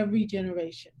with every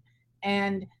generation.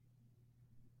 And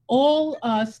all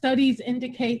studies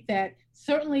indicate that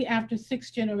certainly after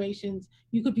 6 generations,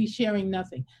 you could be sharing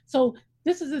nothing. So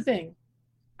this is the thing.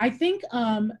 I think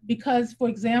because, for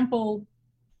example,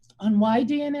 on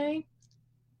Y-DNA,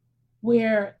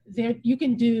 where you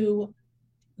can do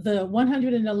the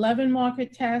 111 marker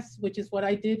test, which is what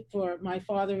I did for my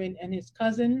father and his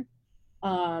cousin,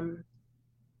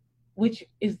 which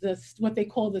is what they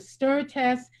call the STIR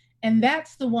test, and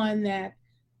that's the one that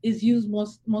is used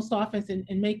most often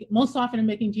in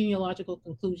making genealogical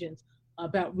conclusions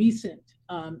about recent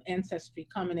ancestry,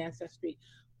 common ancestry.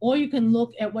 Or you can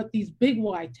look at what these big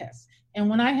Y tests. And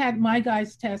when I had my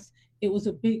guys' test, it was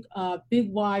a big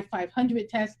Y 500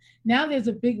 test. Now there's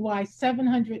a big Y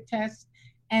 700 test,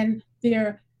 and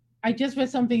I just read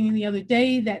something the other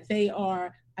day that they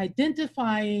are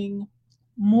identifying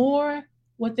more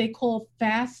what they call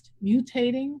fast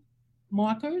mutating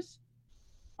markers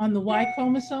on the Y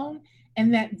chromosome,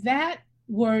 and that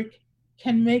work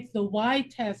can make the Y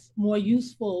test more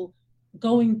useful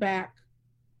going back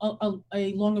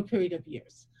a longer period of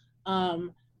years.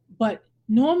 But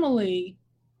normally,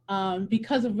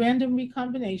 because of random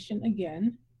recombination,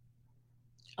 again,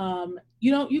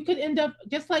 you could end up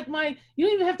just like you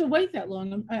don't even have to wait that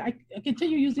long. I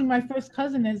continue using my first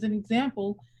cousin as an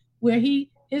example, where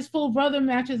his full brother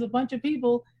matches a bunch of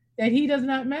people that he does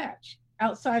not match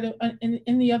outside of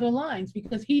in the other lines,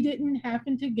 because he didn't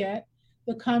happen to get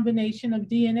the combination of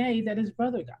DNA that his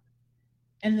brother got.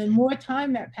 And the more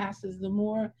time that passes, the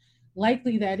more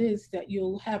likely that is that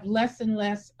you'll have less and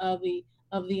less of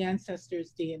the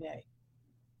ancestor's DNA.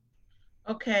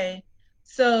 Okay,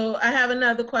 so I have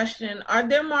another question. Are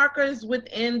there markers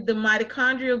within the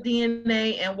mitochondrial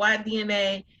DNA and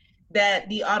Y-DNA that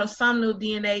the autosomal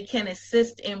DNA can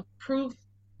assist in proof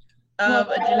of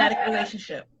a genetic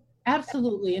relationship?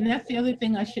 Absolutely, and that's the other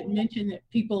thing I should mention that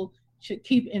people should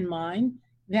keep in mind,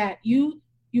 that you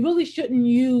really shouldn't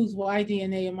use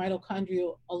Y-DNA and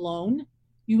mitochondrial alone.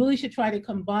 you really should try to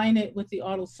combine it with the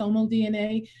autosomal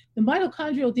DNA, the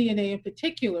mitochondrial DNA in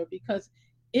particular, because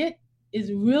it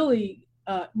is really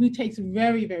mutates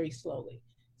very, very slowly.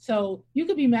 So you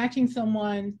could be matching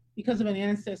someone because of an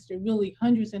ancestor really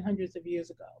hundreds and hundreds of years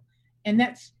ago. And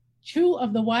that's true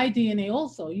of the Y DNA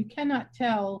also. You cannot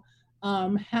tell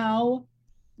how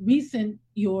recent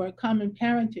your common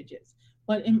parentage is.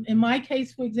 But in my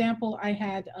case, for example, I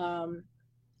had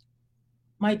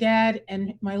my dad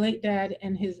and my late dad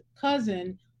and his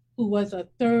cousin, who was a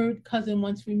third cousin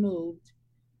once removed.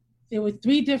 There were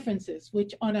 3 differences,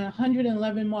 which on a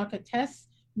 111 marker test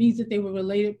means that they were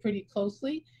related pretty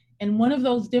closely. And one of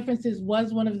those differences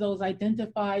was one of those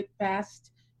identified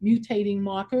fast mutating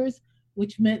markers,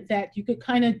 which meant that you could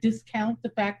kind of discount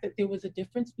the fact that there was a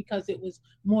difference because it was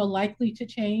more likely to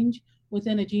change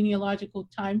within a genealogical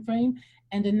time frame.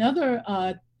 And another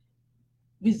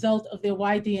result of their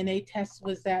Y-DNA test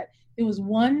was that there was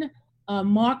one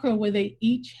marker where they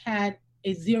each had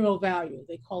a 0 value.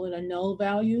 They call it a null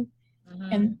value.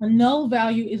 Mm-hmm. And a null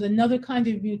value is another kind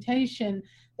of mutation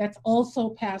that's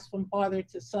also passed from father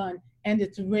to son, and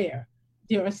it's rare.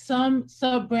 There are some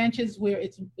sub-branches where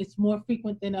it's more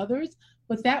frequent than others,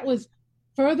 but that was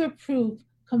further proof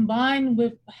combined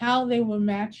with how they were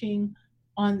matching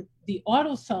on the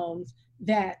autosomes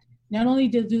that not only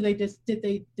did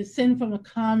they descend from a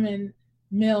common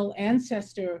male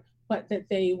ancestor, but that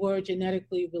they were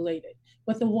genetically related.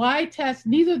 But the Y test,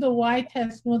 neither the Y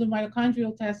test nor the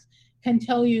mitochondrial test can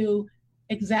tell you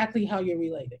exactly how you're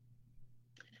related.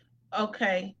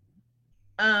 Okay.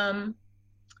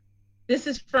 This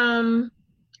is from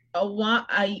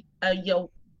Yawa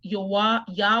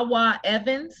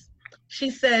Evans. She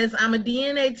says, I'm a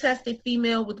DNA tested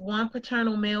female with one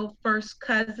paternal male first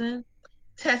cousin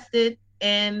tested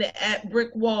and at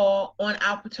brick wall on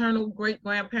our paternal great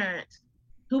grandparents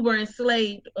who were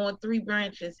enslaved on 3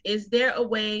 branches. Is there a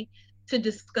way to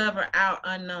discover our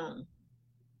unknown?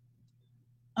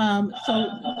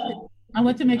 So I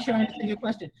want to make sure I understand your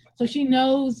question. So she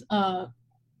knows how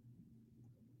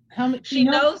many. She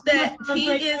knows that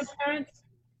he is.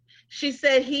 She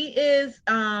said he is.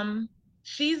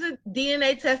 She's a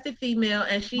DNA tested female,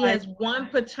 and she has one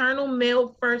paternal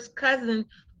male first cousin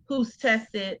who's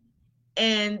tested,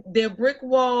 and their brick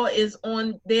wall is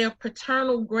on their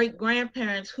paternal great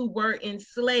grandparents who were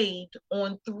enslaved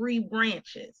on 3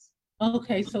 branches.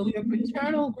 Okay, so your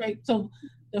paternal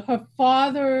her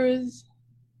father's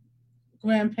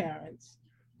grandparents.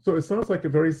 So it sounds like a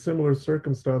very similar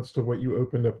circumstance to what you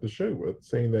opened up the show with,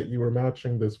 saying that you were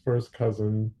matching this first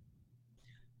cousin.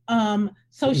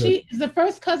 So she is the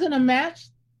first cousin a match?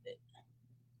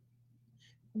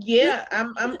 Yeah,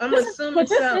 I'm assuming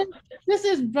so. This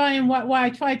is, Brian, why I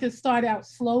tried to start out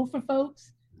slow for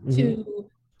folks, mm-hmm. to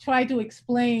try to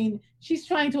explain. She's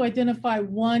trying to identify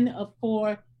one of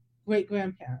 4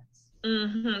 great-grandparents.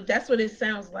 Mm-hmm. That's what it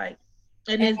sounds like.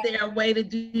 And is there a way to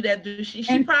do that?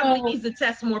 She probably needs to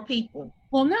test more people.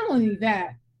 Well, not only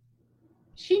that,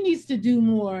 she needs to do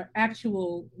more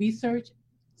actual research.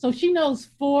 So she knows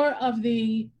 4 of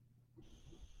the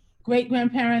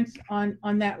great-grandparents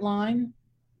on that line.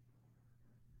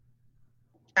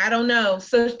 I don't know.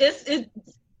 So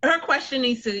her question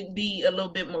needs to be a little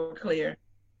bit more clear.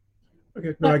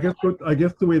 Okay. No, I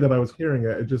guess the way that I was hearing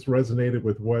it just resonated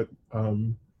with what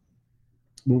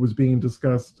was being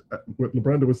discussed, what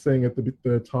LaBrenda was saying at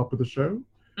the top of the show,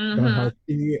 mm-hmm. about how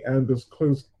he and this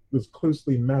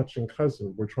closely matching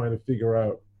cousin were trying to figure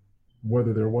out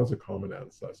whether there was a common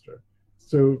ancestor.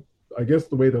 So I guess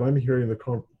the way that I'm hearing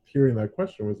that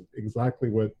question was exactly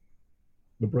what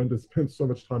LaBrenda spent so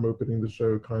much time opening the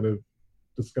show, kind of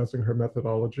discussing her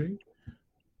methodology.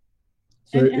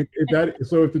 So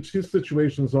if the 2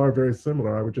 situations are very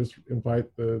similar, I would just invite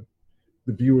the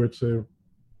viewer to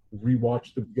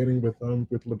rewatch the beginning with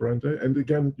LaBrenda. And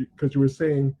again, because you were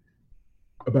saying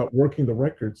about working the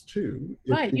records too.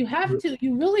 Right, you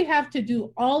really have to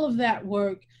do all of that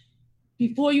work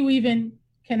before you even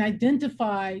can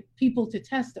identify people to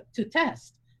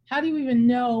test. How do you even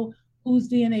know whose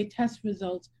DNA test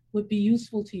results would be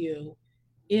useful to you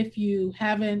if you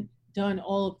haven't done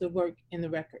all of the work in the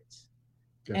records?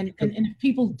 Yeah. And if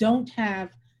people don't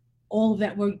have all of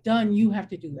that work done, you have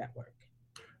to do that work.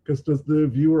 Because does the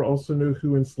viewer also know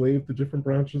who enslaved the different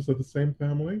branches of the same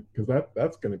family? Because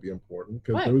that's going to be important.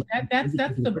 Right. That's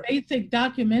the basic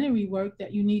documentary work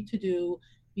that you need to do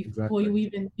before you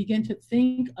even begin to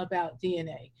think about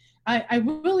DNA. I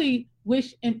really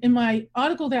wish, in my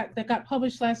article that got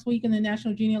published last week in the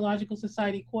National Genealogical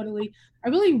Society Quarterly, I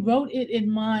really wrote it in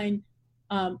mind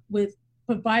with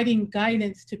providing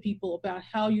guidance to people about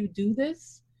how you do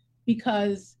this,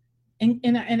 because I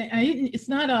didn't, it's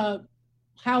not a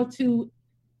how to,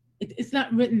 it's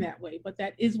not written that way, but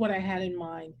that is what I had in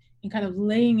mind in kind of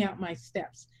laying out my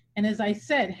steps. And as I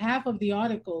said, half of the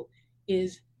article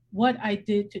is what I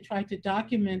did to try to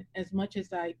document as much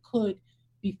as I could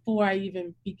before I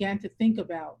even began to think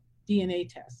about DNA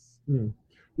tests.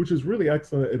 Which is really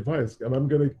excellent advice. And I'm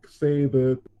going to say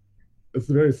that it's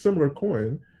a very similar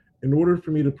coin. In order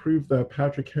for me to prove that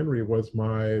Patrick Henry was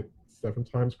my 7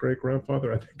 times great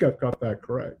grandfather, I think I've got that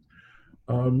correct.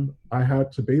 I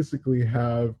had to basically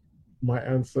have my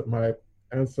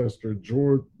ancestor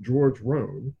George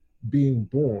Roan being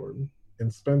born,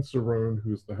 and Spencer Roan,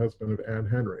 who's the husband of Anne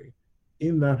Henry,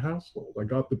 in that household. I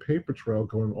got the paper trail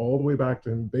going all the way back to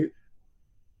him.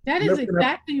 That is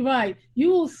exactly right. You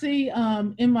will see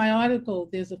in my article,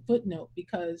 there's a footnote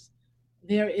because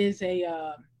there is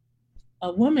a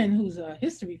woman who's a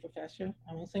history professor,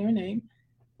 I won't say her name,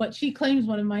 but she claims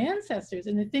one of my ancestors.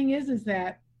 And the thing is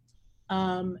that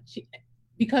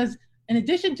because in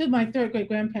addition to my 3rd great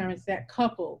grandparents, that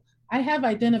couple, I have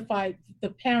identified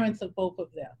the parents of both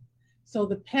of them. So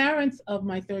the parents of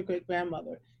my 3rd great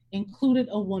grandmother included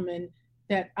a woman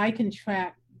that I can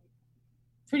track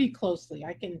pretty closely.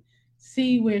 I can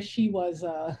see where she was,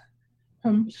 her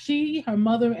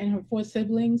mother and her 4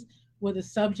 siblings were the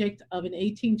subject of an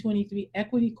 1823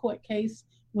 equity court case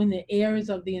when the heirs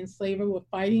of the enslaver were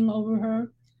fighting over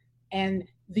her. And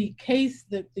the case,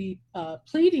 the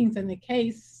pleadings in the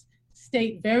case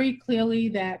state very clearly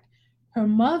that her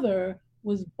mother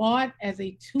was bought as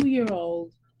a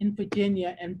 2-year-old in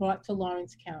Virginia and brought to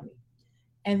Lawrence County,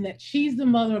 and that she's the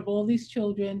mother of all these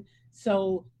children.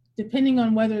 So depending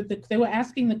on whether they were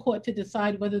asking the court to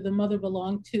decide whether the mother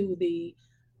belonged to the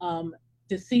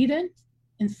decedent,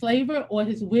 enslaver, or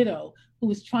his widow, who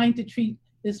was trying to treat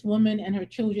this woman and her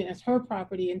children as her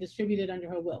property and distribute it under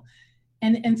her will.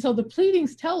 And so the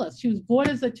pleadings tell us she was bought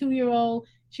as a 2-year-old.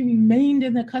 She remained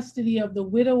in the custody of the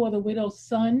widow or the widow's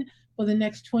son for the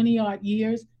next 20-odd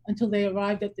years until they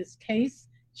arrived at this case.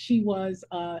 She was,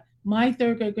 my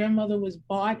 3rd great grandmother was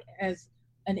bought as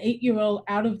an 8-year-old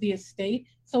out of the estate.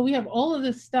 So we have all of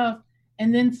this stuff.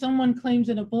 And then someone claims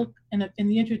in a book, in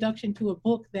the introduction to a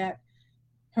book, that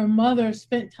her mother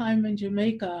spent time in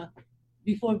Jamaica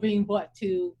before being brought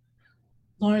to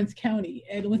Lawrence County,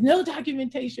 and with no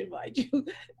documentation, mind you.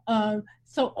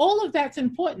 So all of that's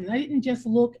important. I didn't just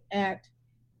look at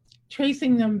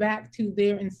tracing them back to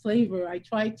their enslaver.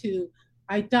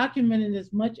 I documented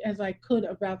as much as I could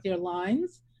about their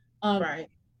lines. Right.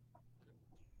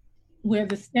 Where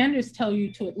the standards tell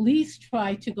you to at least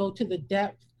try to go to the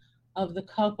depth of the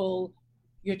couple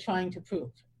you're trying to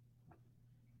prove.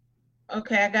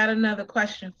 Okay, I got another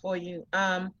question for you.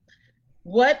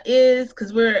 What is,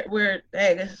 because hey,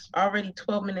 there's already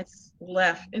 12 minutes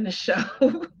left in the show.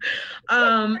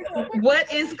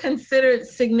 What is considered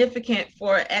significant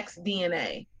for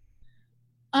X-DNA?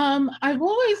 I've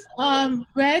always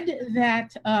read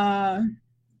that,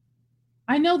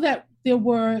 I know that there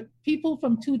were people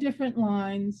from 2 different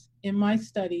lines in my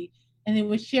study, and they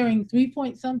were sharing 3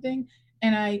 point something,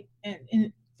 and I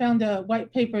found a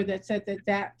white paper that said that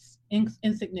that's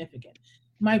insignificant.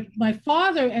 My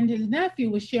father and his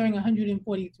nephew was sharing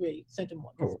 143 centimorgans.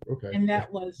 Oh, okay. And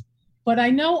that was, but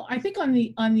I think on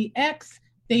the X,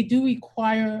 they do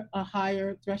require a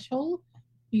higher threshold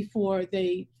before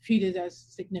they treat it as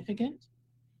significant.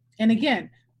 And again,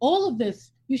 all of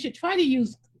this, you should try to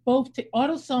use both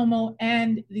autosomal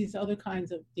and these other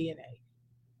kinds of DNA.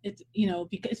 It's,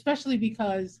 especially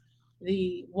because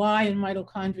the Y and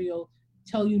mitochondrial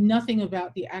tell you nothing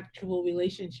about the actual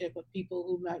relationship of people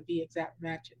who might be exact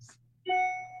matches.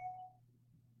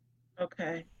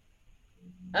 Okay.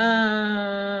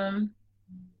 Trying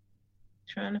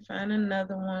to find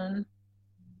another one.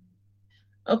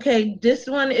 Okay, this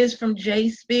one is from Jay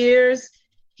Spears.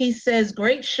 He says,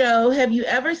 great show. Have you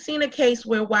ever seen a case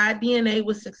where Y-DNA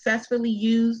was successfully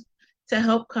used to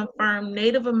help confirm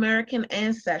Native American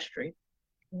ancestry?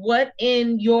 What,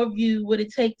 in your view, would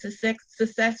it take to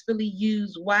successfully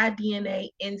use Y-DNA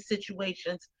in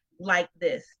situations like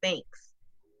this? Thanks.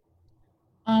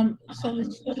 So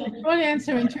the short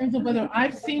answer in terms of whether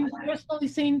I've personally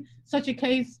seen such a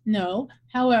case, no.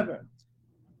 However,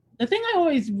 the thing I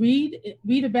always read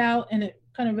about, and it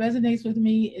kind of resonates with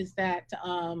me, is that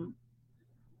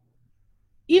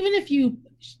even if you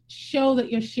show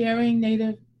that you're sharing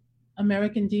Native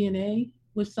American DNA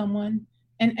with someone,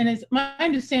 and it's my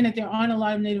understanding that there aren't a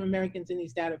lot of Native Americans in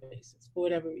these databases for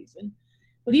whatever reason,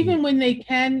 but even when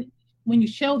you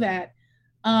show that,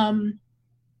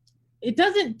 it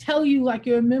doesn't tell you like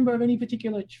you're a member of any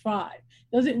particular tribe.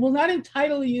 Will not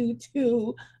entitle you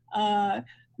to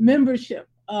membership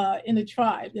in a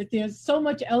tribe, that there's so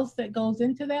much else that goes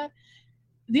into that.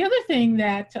 The other thing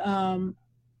that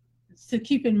to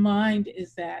keep in mind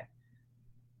is that,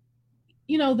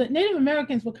 you know, the Native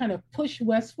Americans were kind of pushed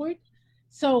westward.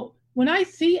 So when I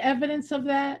see evidence of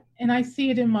that, and I see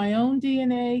it in my own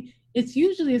DNA, it's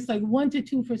like 1 to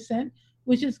 2%,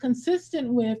 which is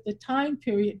consistent with the time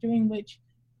period during which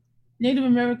Native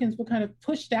Americans were kind of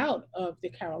pushed out of the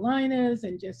Carolinas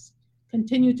and just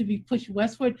continue to be pushed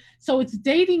westward. So it's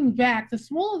dating back, the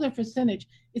smaller the percentage,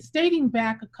 it's dating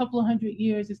back a couple of hundred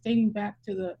years. It's dating back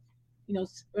to the, you know,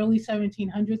 early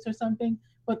 1700s or something.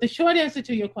 But the short answer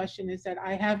to your question is that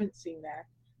I haven't seen that.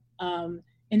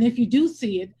 And if you do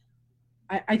see it,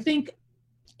 I think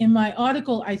in my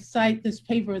article, I cite this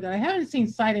paper that I haven't seen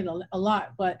cited a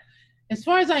lot, but as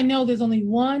far as I know, there's only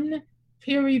one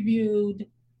peer-reviewed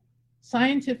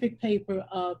scientific paper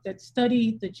that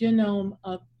studied the genome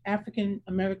of African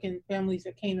American families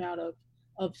that came out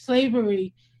of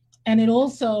slavery, and it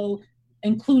also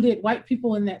included white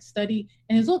people in that study,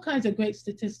 and there's all kinds of great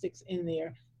statistics in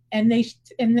there, and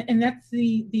that's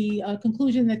the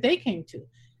conclusion that they came to,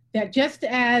 that just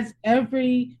as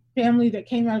every family that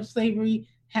came out of slavery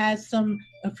has some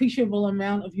appreciable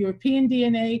amount of European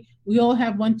DNA, we all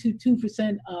have 1 to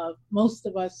 2% of, most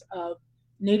of us, of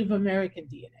Native American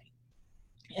DNA.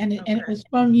 And it was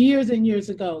from years and years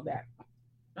ago that.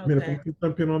 I mean, if I can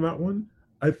jump in on that one,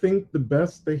 I think the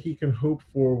best that he can hope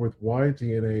for with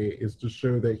Y-DNA is to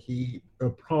show that a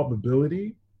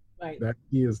probability that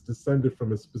he is descended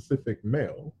from a specific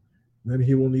male. Then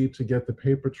he will need to get the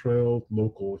paper trail,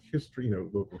 local history,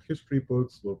 local history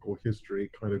books, local history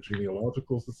kind of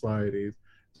genealogical societies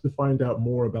to find out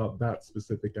more about that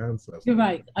specific ancestor. You're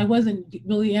right. I wasn't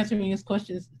really answering his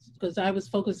questions because I was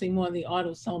focusing more on the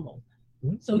autosomal.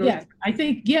 So yes, I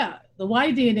think, the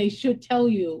Y-DNA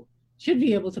should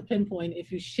be able to pinpoint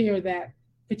if you share that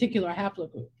particular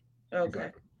haplogroup. Okay.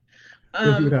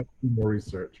 You would have to do more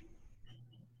research.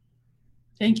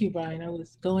 Thank you, Brian. I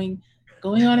was going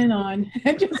on and on.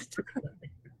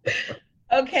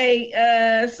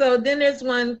 Okay, so then there's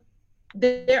one.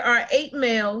 There are 8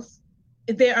 males.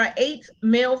 There are 8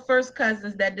 male first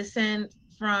cousins that descend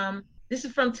from. This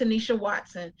is from Tanisha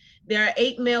Watson. There are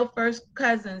 8 male first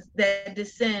cousins that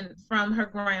descend from her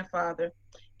grandfather.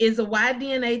 Is a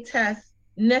Y-DNA test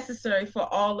necessary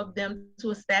for all of them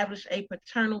to establish a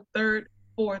paternal 3rd,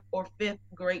 4th, or 5th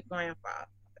great grandfather?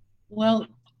 Well,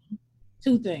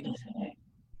 2 things.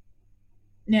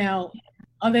 Now,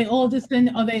 are they all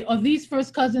are these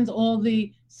first cousins all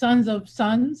the sons of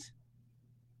sons?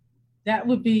 That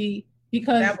would be,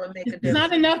 because it's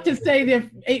not enough to say they're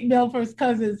 8 male first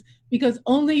cousins, because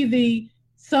only the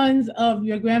sons of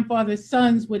your grandfather's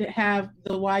sons would have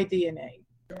the Y-DNA.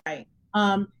 Right.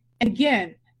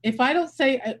 Again, if I don't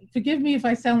say, forgive me if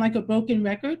I sound like a broken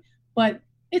record, but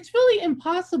it's really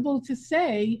impossible to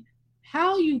say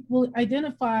how you will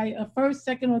identify a 1st,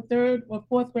 2nd, or 3rd, or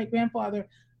 4th great grandfather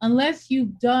unless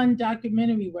you've done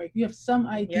documentary work. You have some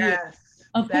idea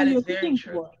of who you're looking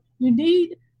for. You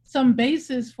need some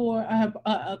basis for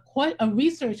a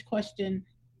research question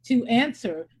to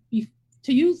answer,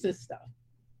 to use this stuff.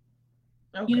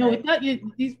 Okay. You know, it's not,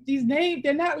 these names,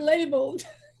 they're not labeled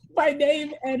by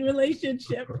name and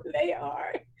relationship. They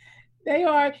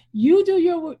are, you do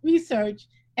your research,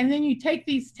 and then you take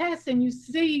these tests and you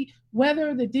see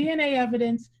whether the DNA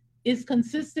evidence is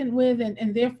consistent with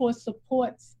and therefore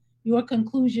supports your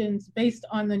conclusions based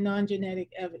on the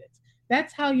non-genetic evidence.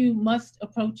 That's how you must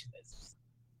approach this.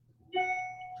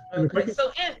 Okay,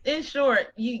 so in short,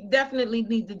 you definitely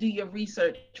need to do your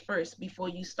research first before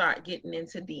you start getting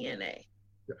into DNA.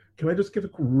 Can I just give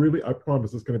I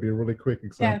promise it's going to be a really quick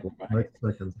example. Yeah, right.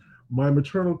 Seconds. My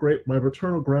maternal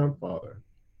grandfather.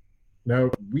 Now,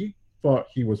 we thought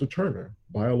he was a Turner,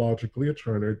 biologically a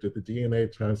Turner, did the DNA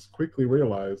test, quickly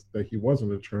realized that he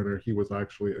wasn't a Turner, he was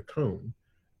actually a Cone.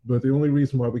 But the only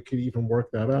reason why we could even work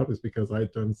that out is because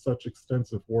I'd done such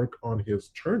extensive work on his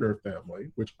Turner family,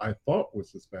 which I thought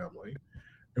was his family.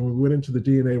 And we went into the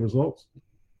DNA results,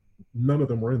 none of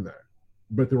them were in there,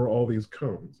 but there were all these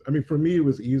Cones. I mean, for me, it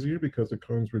was easier because the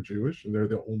Cones were Jewish, and they're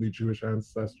the only Jewish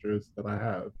ancestors that I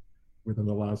have within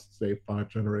the last, say, 5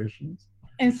 generations.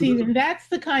 And see, that's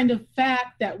the kind of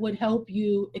fact that would help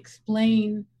you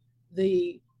explain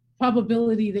the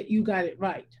probability that you got it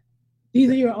right.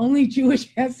 These are your only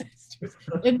Jewish ancestors.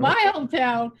 In my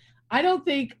hometown, I don't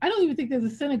even think there's a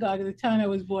synagogue in the town I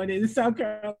was born in South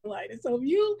Carolina. So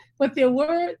but there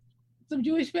were some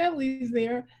Jewish families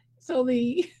there. So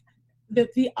the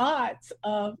odds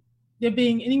of there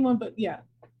being anyone but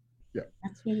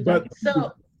that's really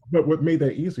but what made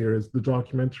that easier is the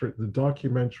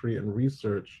documentary and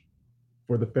research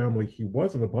for the family he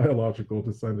wasn't a biological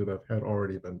descendant of had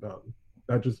already been done.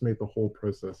 That just made the whole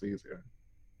process easier.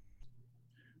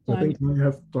 So I think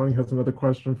Donnie has another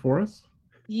question for us.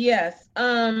 Yes.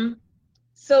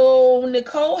 So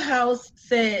Nicole House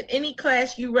said, any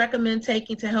class you recommend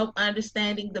taking to help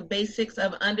understanding the basics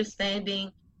of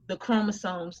understanding the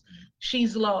chromosomes?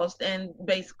 She's lost, and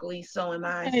basically so am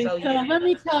I. Okay, so yeah. let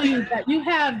me tell you that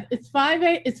it's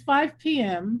 5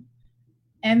 p.m.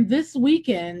 and this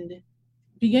weekend,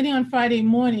 beginning on Friday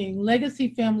morning, Legacy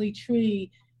Family Tree,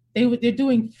 they're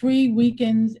doing free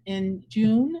weekends in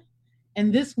June,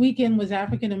 and this weekend was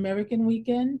African American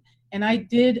weekend, and I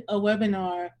did a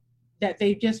webinar that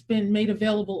they've just been made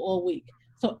available all week.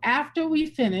 So after we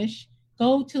finish,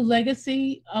 go to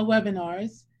Legacy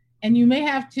webinars, and you may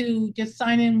have to just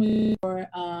sign in with your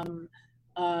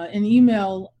an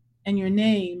email and your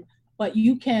name, but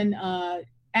you can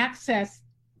access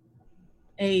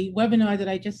a webinar that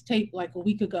I just taped like a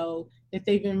week ago that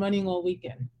they've been running all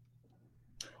weekend.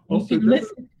 Also,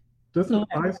 doesn't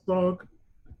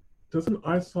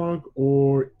ISOG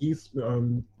or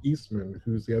Eastman,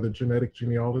 who's the other genetic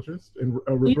genealogist, and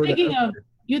Roberta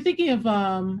you're thinking of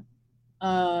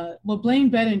well, Blaine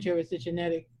Bettinger is the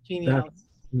genetic genealogist.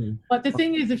 But the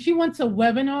thing is, if she wants a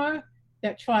webinar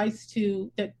that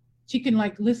she can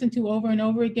like listen to over and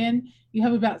over again, you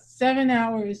have about 7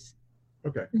 hours.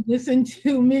 Okay. To listen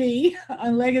to me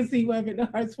on Legacy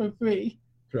webinars for free.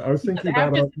 I was thinking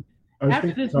about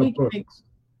books.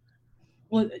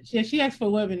 Well, yeah, she asked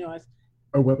for webinars.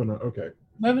 Oh, webinar, okay.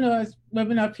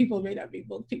 Webinar people may not be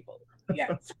book people.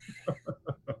 Yes.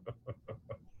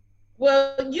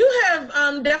 Well, you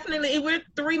have definitely, we're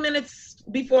 3 minutes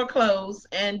before close,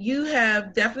 and you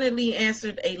have definitely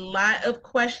answered a lot of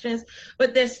questions,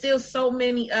 but there's still so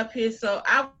many up here. So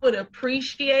I would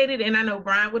appreciate it, and I know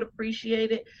Brian would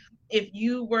appreciate it, if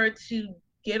you were to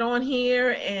get on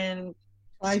here and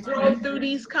scroll through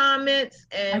these comments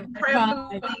and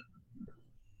preferably.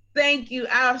 Thank you.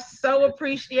 I so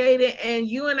appreciate it. And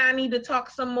you and I need to talk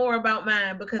some more about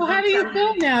mine, because well, how do you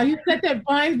feel now? You said that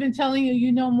Brian's been telling you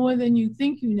you know more than you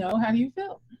think you know. How do you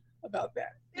feel about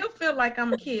that? I still feel like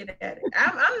I'm a kid at it.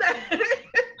 I'm not.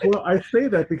 Well, I say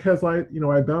that because I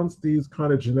bounce these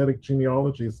kind of genetic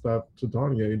genealogy stuff to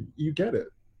Danya. You get it.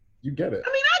 You get it.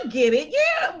 I mean, I get it.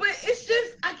 Yeah, but it's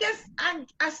just, I guess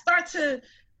I start to,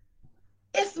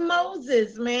 it's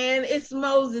Moses, man. It's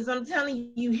Moses. I'm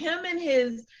telling you, him and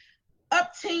his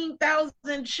up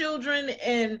 10,000 children,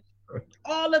 and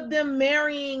all of them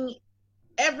marrying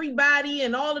everybody,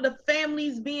 and all of the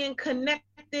families being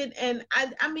connected. And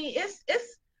I mean,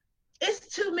 it's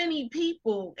too many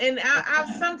people. And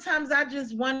I sometimes I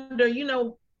just wonder,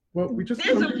 well,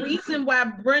 there's a reason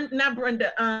why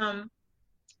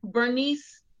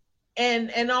Bernice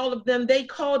and all of them, they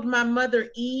called my mother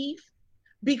Eve.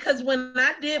 Because when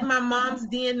I did my mom's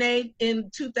DNA in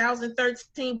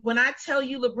 2013, when I tell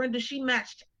you, LaBrenda, she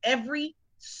matched every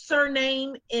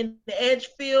surname in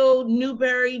Edgefield,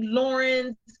 Newberry,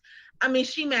 Lawrence. I mean,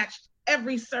 she matched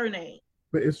every surname.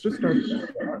 But it's just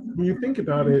when you think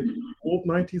about it, Old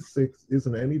 96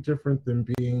 isn't any different than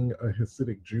being a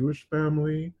Hasidic Jewish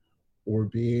family, or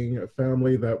being a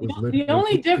family that was living. The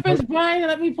only difference, Brian,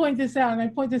 let me point this out, and I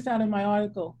point this out in my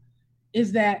article,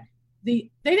 is that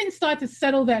they didn't start to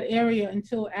settle that area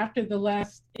until after the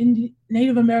last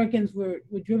Native Americans were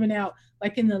driven out,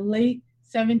 like in the late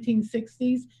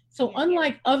 1760s. So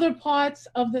unlike other parts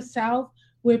of the South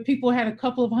where people had a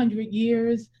couple of 100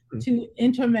 years to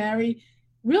intermarry,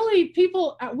 really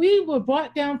we were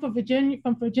brought down from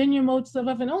Virginia, most of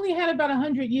us, and only had about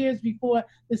 100 years before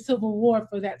the Civil War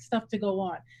for that stuff to go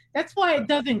on. That's why it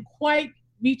doesn't quite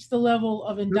reach the level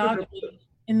of endogamy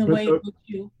in the way which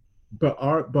you. But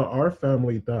our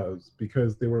family does,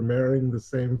 because they were marrying the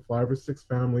same 5 or 6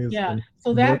 families. Yeah,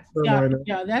 so that's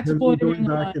that's bordering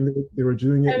on. They were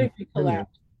doing it in Virginia.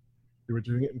 They were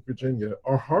doing it in Virginia.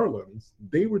 Our Harlans,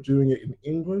 they were doing it in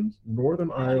England,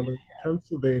 Northern Ireland,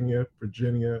 Pennsylvania,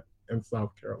 Virginia, and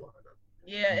South Carolina.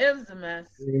 Yeah, it was a mess.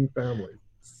 Same family.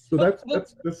 So that's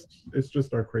it's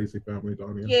just our crazy family,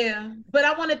 Danya. Yeah, but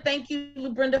I want to thank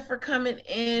you, Brenda, for coming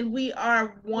in. We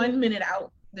are 1 minute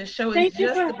out. The show is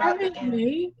just about to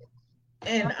end.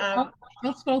 And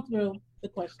let's go through the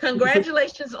questions.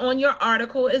 Congratulations on your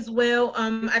article as well.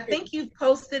 I think you've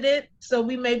posted it, so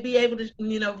we may be able to,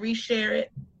 reshare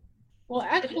it. Well,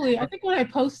 actually, I think when I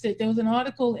posted, there was an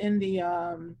article in the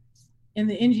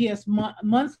NGS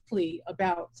Monthly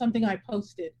about something I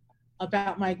posted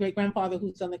about my great-grandfather,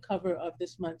 who's on the cover of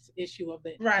this month's issue of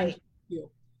the NGS.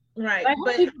 Right. I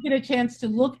hope you get a chance to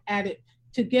look at it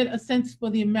to get a sense for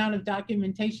the amount of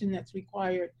documentation that's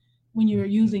required when you're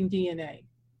using DNA.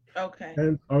 Okay.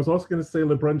 And I was also going to say,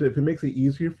 LaBrenda, if it makes it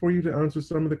easier for you to answer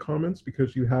some of the comments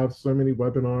because you have so many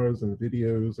webinars and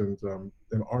videos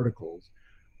and articles,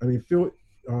 I mean,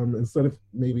 instead of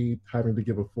maybe having to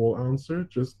give a full answer,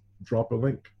 just drop a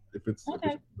link if it's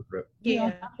Okay. appropriate.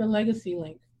 Yeah, the legacy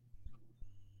link.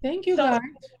 Thank you, So, guys.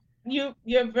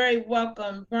 You're very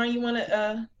welcome. Brian, you want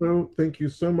to? So thank you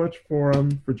so much for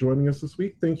joining us this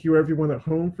week. Thank you everyone at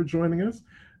home for joining us.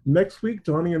 Next week,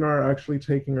 Donnie and I are actually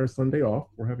taking our Sunday off.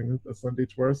 We're having a Sunday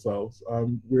to ourselves.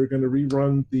 We're going to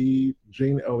rerun the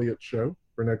Jane Elliott show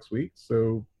for next week,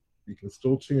 so you can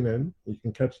still tune in. You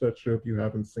can catch that show if you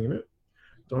haven't seen it.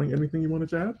 Donnie, anything you wanted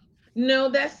to add? No,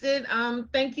 that's it.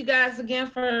 Thank you guys again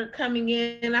for coming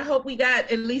in. I hope we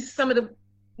got at least some of the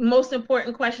most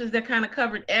important questions that kind of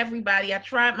covered everybody. I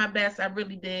tried my best. I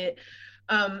really did.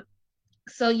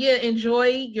 So yeah, enjoy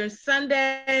your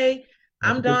Sunday.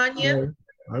 I'm Danya.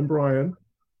 I'm Brian.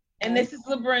 And this is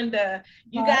LaBrenda.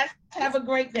 You guys have a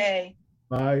great day.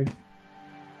 Bye.